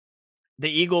 The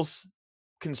Eagles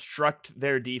construct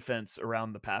their defense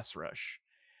around the pass rush.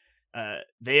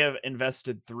 They have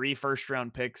invested 3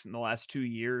 first-round picks in the last 2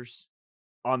 years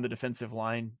on the defensive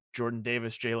line: Jordan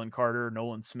Davis, Jalen Carter,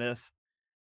 Nolan Smith.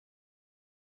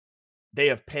 They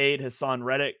have paid Hassan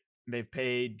Reddick. They've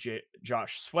paid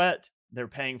Josh Sweat. They're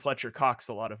paying Fletcher Cox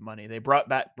a lot of money. They brought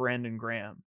back Brandon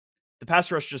Graham. The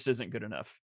pass rush just isn't good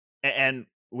enough. And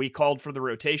we called for the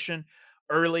rotation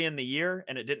early in the year,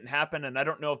 and it didn't happen. And I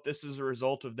don't know if this is a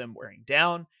result of them wearing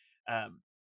down.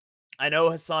 I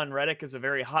know Hassan Reddick is a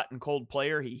very hot and cold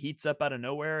player. He heats up out of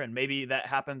nowhere, and maybe that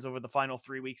happens over the final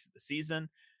 3 weeks of the season.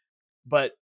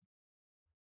 But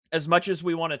as much as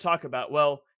we want to talk about,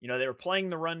 well, they were playing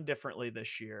the run differently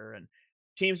this year and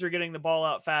teams are getting the ball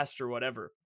out fast or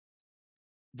whatever.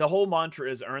 The whole mantra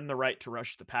is earn the right to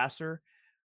rush the passer.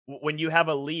 When you have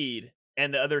a lead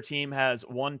and the other team has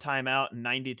one timeout and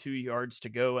 92 yards to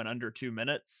go in under 2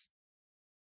 minutes,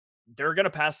 they're going to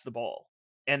pass the ball.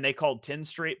 And they called 10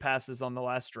 straight passes on the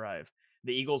last drive.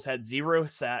 The Eagles had 0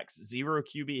 sacks, 0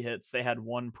 QB hits. They had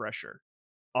 1 pressure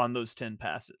on those 10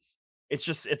 passes.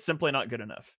 It's simply not good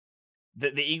enough.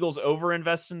 The Eagles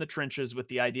overinvest in the trenches with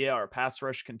the idea our pass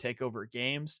rush can take over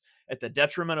games at the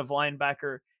detriment of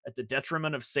linebacker, at the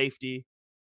detriment of safety,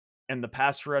 and the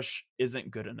pass rush isn't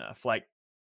good enough. Like,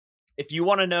 if you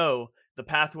want to know the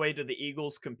pathway to the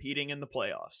Eagles competing in the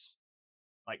playoffs,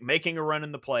 like making a run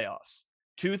in the playoffs,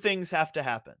 2 things have to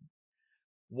happen.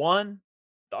 1,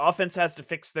 the offense has to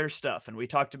fix their stuff, and we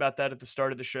talked about that at the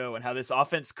start of the show and how this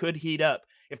offense could heat up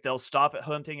if they'll stop at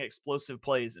hunting explosive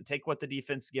plays and take what the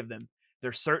defense give them.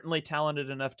 They're certainly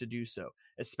talented enough to do so,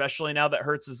 especially now that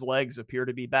Hurts's legs appear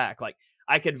to be back. Like,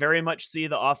 I could very much see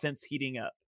the offense heating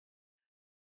up.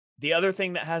 The other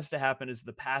thing that has to happen is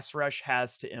the pass rush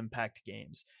has to impact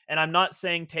games. And I'm not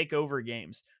saying take over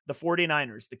games. The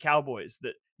 49ers, the Cowboys,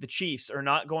 the Chiefs are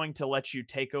not going to let you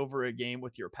take over a game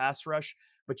with your pass rush,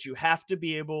 but you have to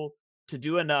be able to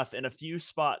do enough in a few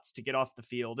spots to get off the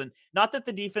field. And not that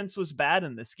the defense was bad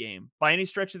in this game by any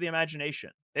stretch of the imagination.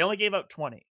 They only gave up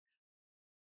 20,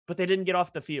 but they didn't get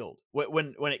off the field.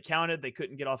 When it counted, they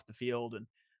couldn't get off the field. And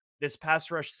this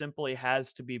pass rush simply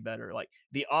has to be better. Like,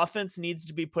 the offense needs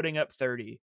to be putting up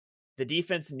 30. The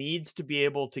defense needs to be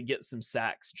able to get some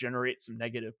sacks, generate some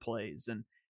negative plays, and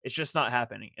it's just not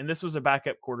happening. And this was a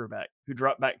backup quarterback who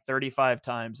dropped back 35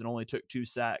 times and only took 2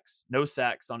 sacks. No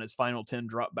sacks on his final 10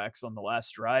 dropbacks on the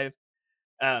last drive.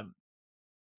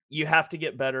 You have to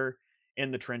get better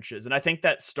in the trenches. And I think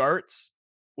that starts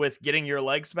with getting your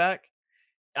legs back.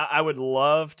 I would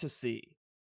love to see.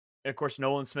 Of course,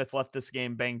 Nolan Smith left this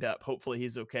game banged up. Hopefully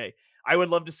he's okay. I would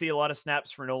love to see a lot of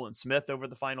snaps for Nolan Smith over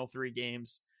the final 3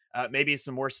 games. Maybe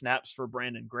some more snaps for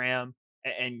Brandon Graham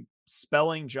and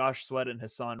spelling Josh Sweat and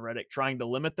Hassan Reddick, trying to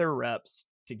limit their reps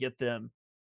to get them,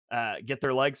 get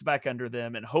their legs back under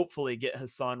them and hopefully get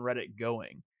Hassan Reddick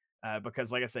going.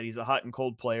 Because like I said, he's a hot and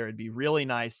cold player. It'd be really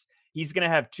nice. He's going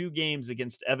to have 2 games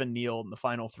against Evan Neal in the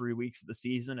final 3 weeks of the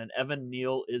season. And Evan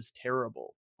Neal is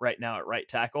terrible right now at right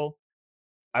tackle.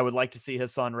 I would like to see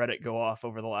Hassan Reddick go off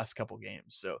over the last couple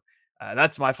games. So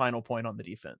that's my final point on the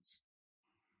defense.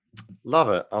 Love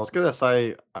it. I was going to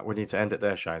say we need to end it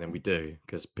there, Shane, and we do,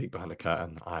 because peek behind the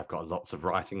curtain, I've got lots of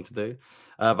writing to do.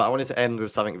 But I wanted to end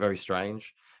with something very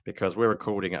strange, because we're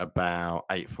recording at about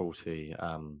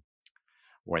 8:40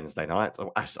 Wednesday night.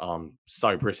 I'm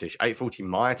so British. 8:40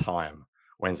 my time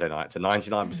Wednesday night. To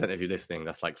 99% of you listening,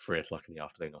 that's like 3 o'clock in the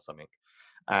afternoon or something.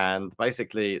 And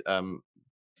basically,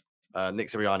 Nick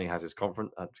Sirianni has his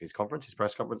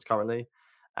press conference currently,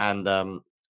 and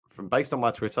from based on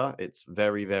my Twitter, it's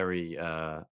very, very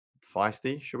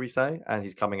feisty, should we say? And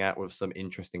he's coming out with some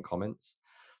interesting comments.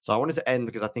 So I wanted to end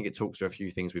because I think it talks to a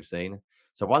few things we've seen.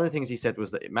 So one of the things he said was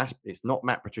that it's not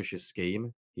Matt Patricia's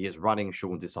scheme; he is running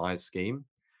Sean Desai's scheme,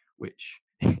 which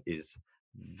is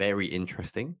very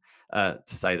interesting to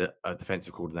say that a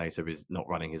defensive coordinator is not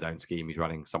running his own scheme, he's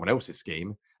running someone else's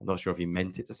scheme. I'm not sure if he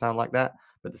meant it to sound like that,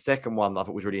 but the second one I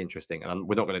thought was really interesting, and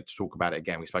we're not going to talk about it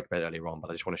again. We spoke about it earlier on, but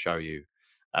I just want to show you.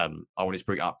 I wanted to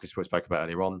bring it up because we spoke about it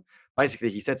earlier on. Basically,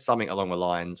 he said something along the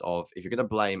lines of, if you're going to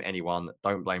blame anyone,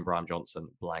 don't blame Brian Johnson,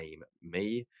 blame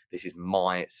me. This is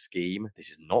my scheme. This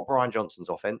is not Brian Johnson's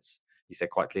offense. He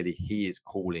said quite clearly he is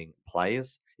calling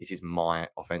plays. This is my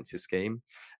offensive scheme.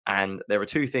 And there are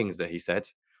 2 things that he said,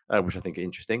 which I think are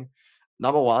interesting.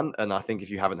 Number one, and I think if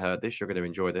you haven't heard this, you're going to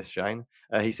enjoy this, Shane.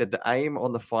 He said the aim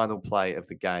on the final play of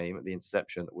the game, the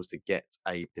interception, was to get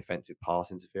a defensive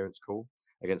pass interference call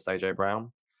against AJ Brown.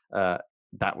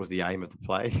 That was the aim of the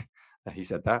play. He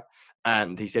said that.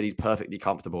 And he said he's perfectly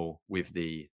comfortable with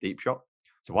the deep shot.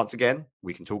 So once again,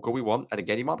 we can talk all we want. And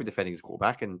again, he might be defending his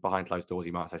quarterback, and behind closed doors,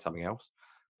 he might say something else.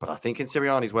 But I think in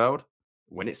Sirianni's world,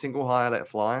 when it's single high, let it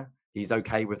fly, he's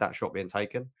okay with that shot being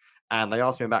taken. And they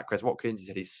asked him about Chris Watkins. He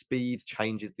said his speed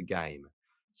changes the game.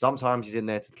 Sometimes he's in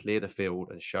there to clear the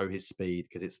field and show his speed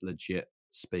because it's legit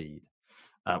speed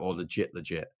or legit.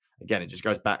 Again, it just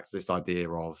goes back to this idea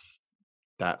of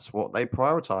that's what they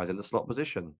prioritize in the slot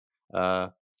position.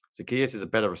 Zacchaeus is a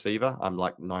better receiver. I'm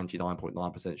like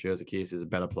 99.9% sure Zacchaeus is a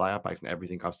better player based on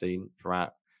everything I've seen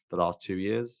throughout the last 2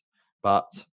 years.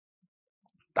 But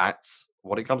that's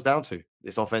what it comes down to.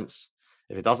 This offense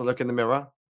If it doesn't look in the mirror,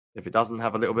 if it doesn't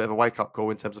have a little bit of a wake-up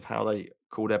call in terms of how they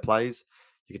call their plays,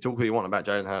 you can talk what you want about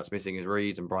Jalen Hurts missing his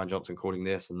reads and Brian Johnson calling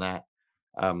this and that.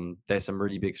 There's some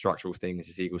really big structural things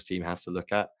this Eagles team has to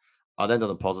look at. I'll end on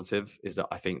the positive is that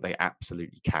I think they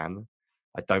absolutely can.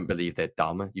 I don't believe they're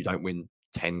dumb. You don't win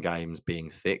 10 games being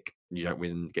thick. You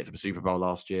don't get to the Super Bowl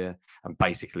last year and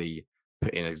basically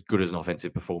put in as good as an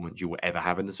offensive performance you will ever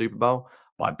have in the Super Bowl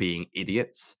by being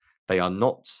idiots. They are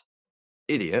not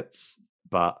idiots,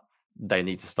 but they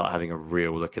need to start having a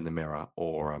real look in the mirror,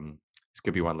 or this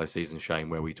could be one of those seasons, Shane,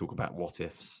 where we talk about what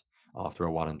ifs after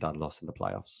a one and done loss in the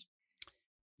playoffs.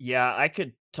 Yeah, I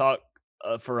could talk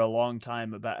for a long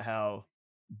time about how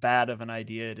bad of an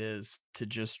idea it is to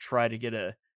just try to get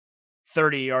a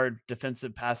 30-yard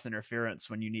defensive pass interference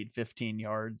when you need 15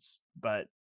 yards, but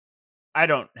I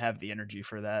don't have the energy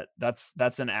for that.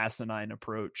 That's an asinine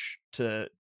approach to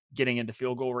getting into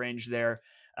field goal range there.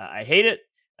 I hate it.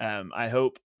 I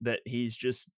hope that he's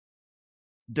just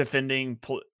defending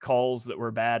calls that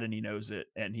were bad and he knows it,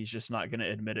 and he's just not going to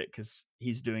admit it because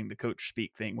he's doing the coach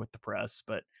speak thing with the press.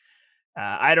 But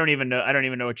I don't even know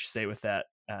what you say with that.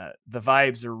 The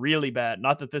vibes are really bad.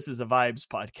 Not that this is a vibes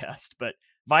podcast, but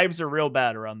vibes are real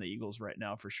bad around the Eagles right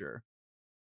now for sure.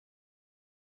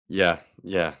 Yeah.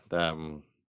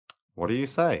 What do you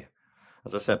say?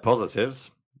 As I said,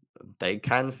 positives, they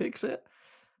can fix it.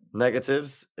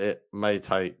 Negatives, it may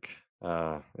take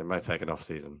an off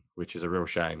season, which is a real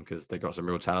shame because they've got some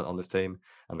real talent on this team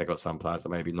and they've got some players that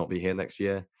maybe not be here next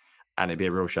year. And it'd be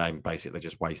a real shame, basically,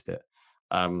 just waste it.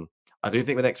 I do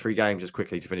think the next 3 games, just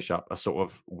quickly to finish up, are sort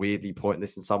of weirdly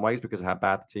pointless in some ways because of how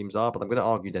bad the teams are. But I'm going to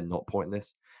argue they're not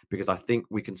pointless because I think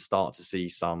we can start to see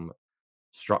some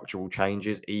structural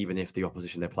changes, even if the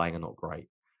opposition they're playing are not great.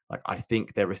 Like, I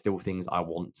think there are still things I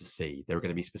want to see. There are going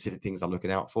to be specific things I'm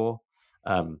looking out for.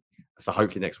 So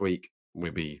hopefully next week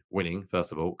we'll be winning,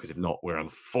 first of all, because if not, we're on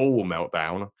full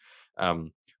meltdown.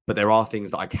 But there are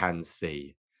things that I can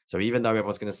see. So even though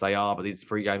everyone's going to say, but these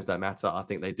 3 games don't matter, I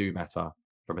think they do matter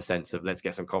from a sense of let's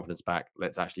get some confidence back.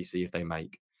 Let's actually see if they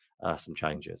make some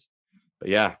changes. But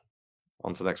yeah,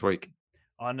 on to next week.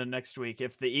 On to next week.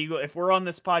 If we're on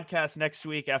this podcast next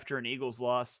week after an Eagles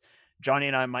loss, Johnny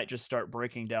and I might just start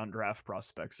breaking down draft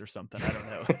prospects or something. I don't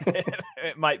know.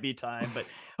 It might be time, but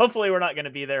hopefully we're not going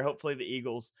to be there. Hopefully the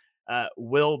Eagles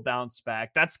will bounce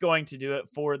back. That's going to do it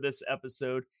for this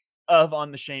episode of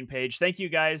On the Shane Page. Thank you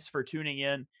guys for tuning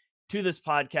in to this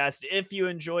podcast. If you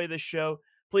enjoy this show,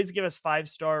 please give us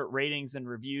 5-star ratings and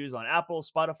reviews on Apple,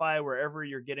 Spotify, wherever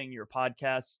you're getting your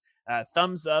podcasts.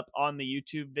 Thumbs up on the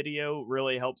YouTube video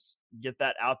really helps get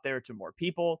that out there to more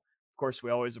people. Of course,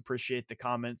 we always appreciate the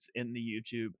comments in the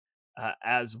YouTube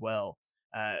as well.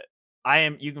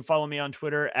 You can follow me on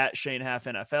Twitter at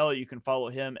ShaneHalfNFL. You can follow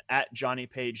him at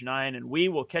JohnnyPage9, and we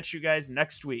will catch you guys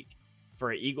next week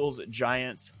for an Eagles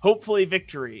Giants, hopefully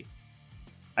victory.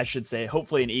 I should say,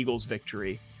 hopefully an Eagles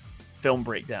victory film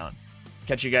breakdown.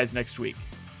 Catch you guys next week.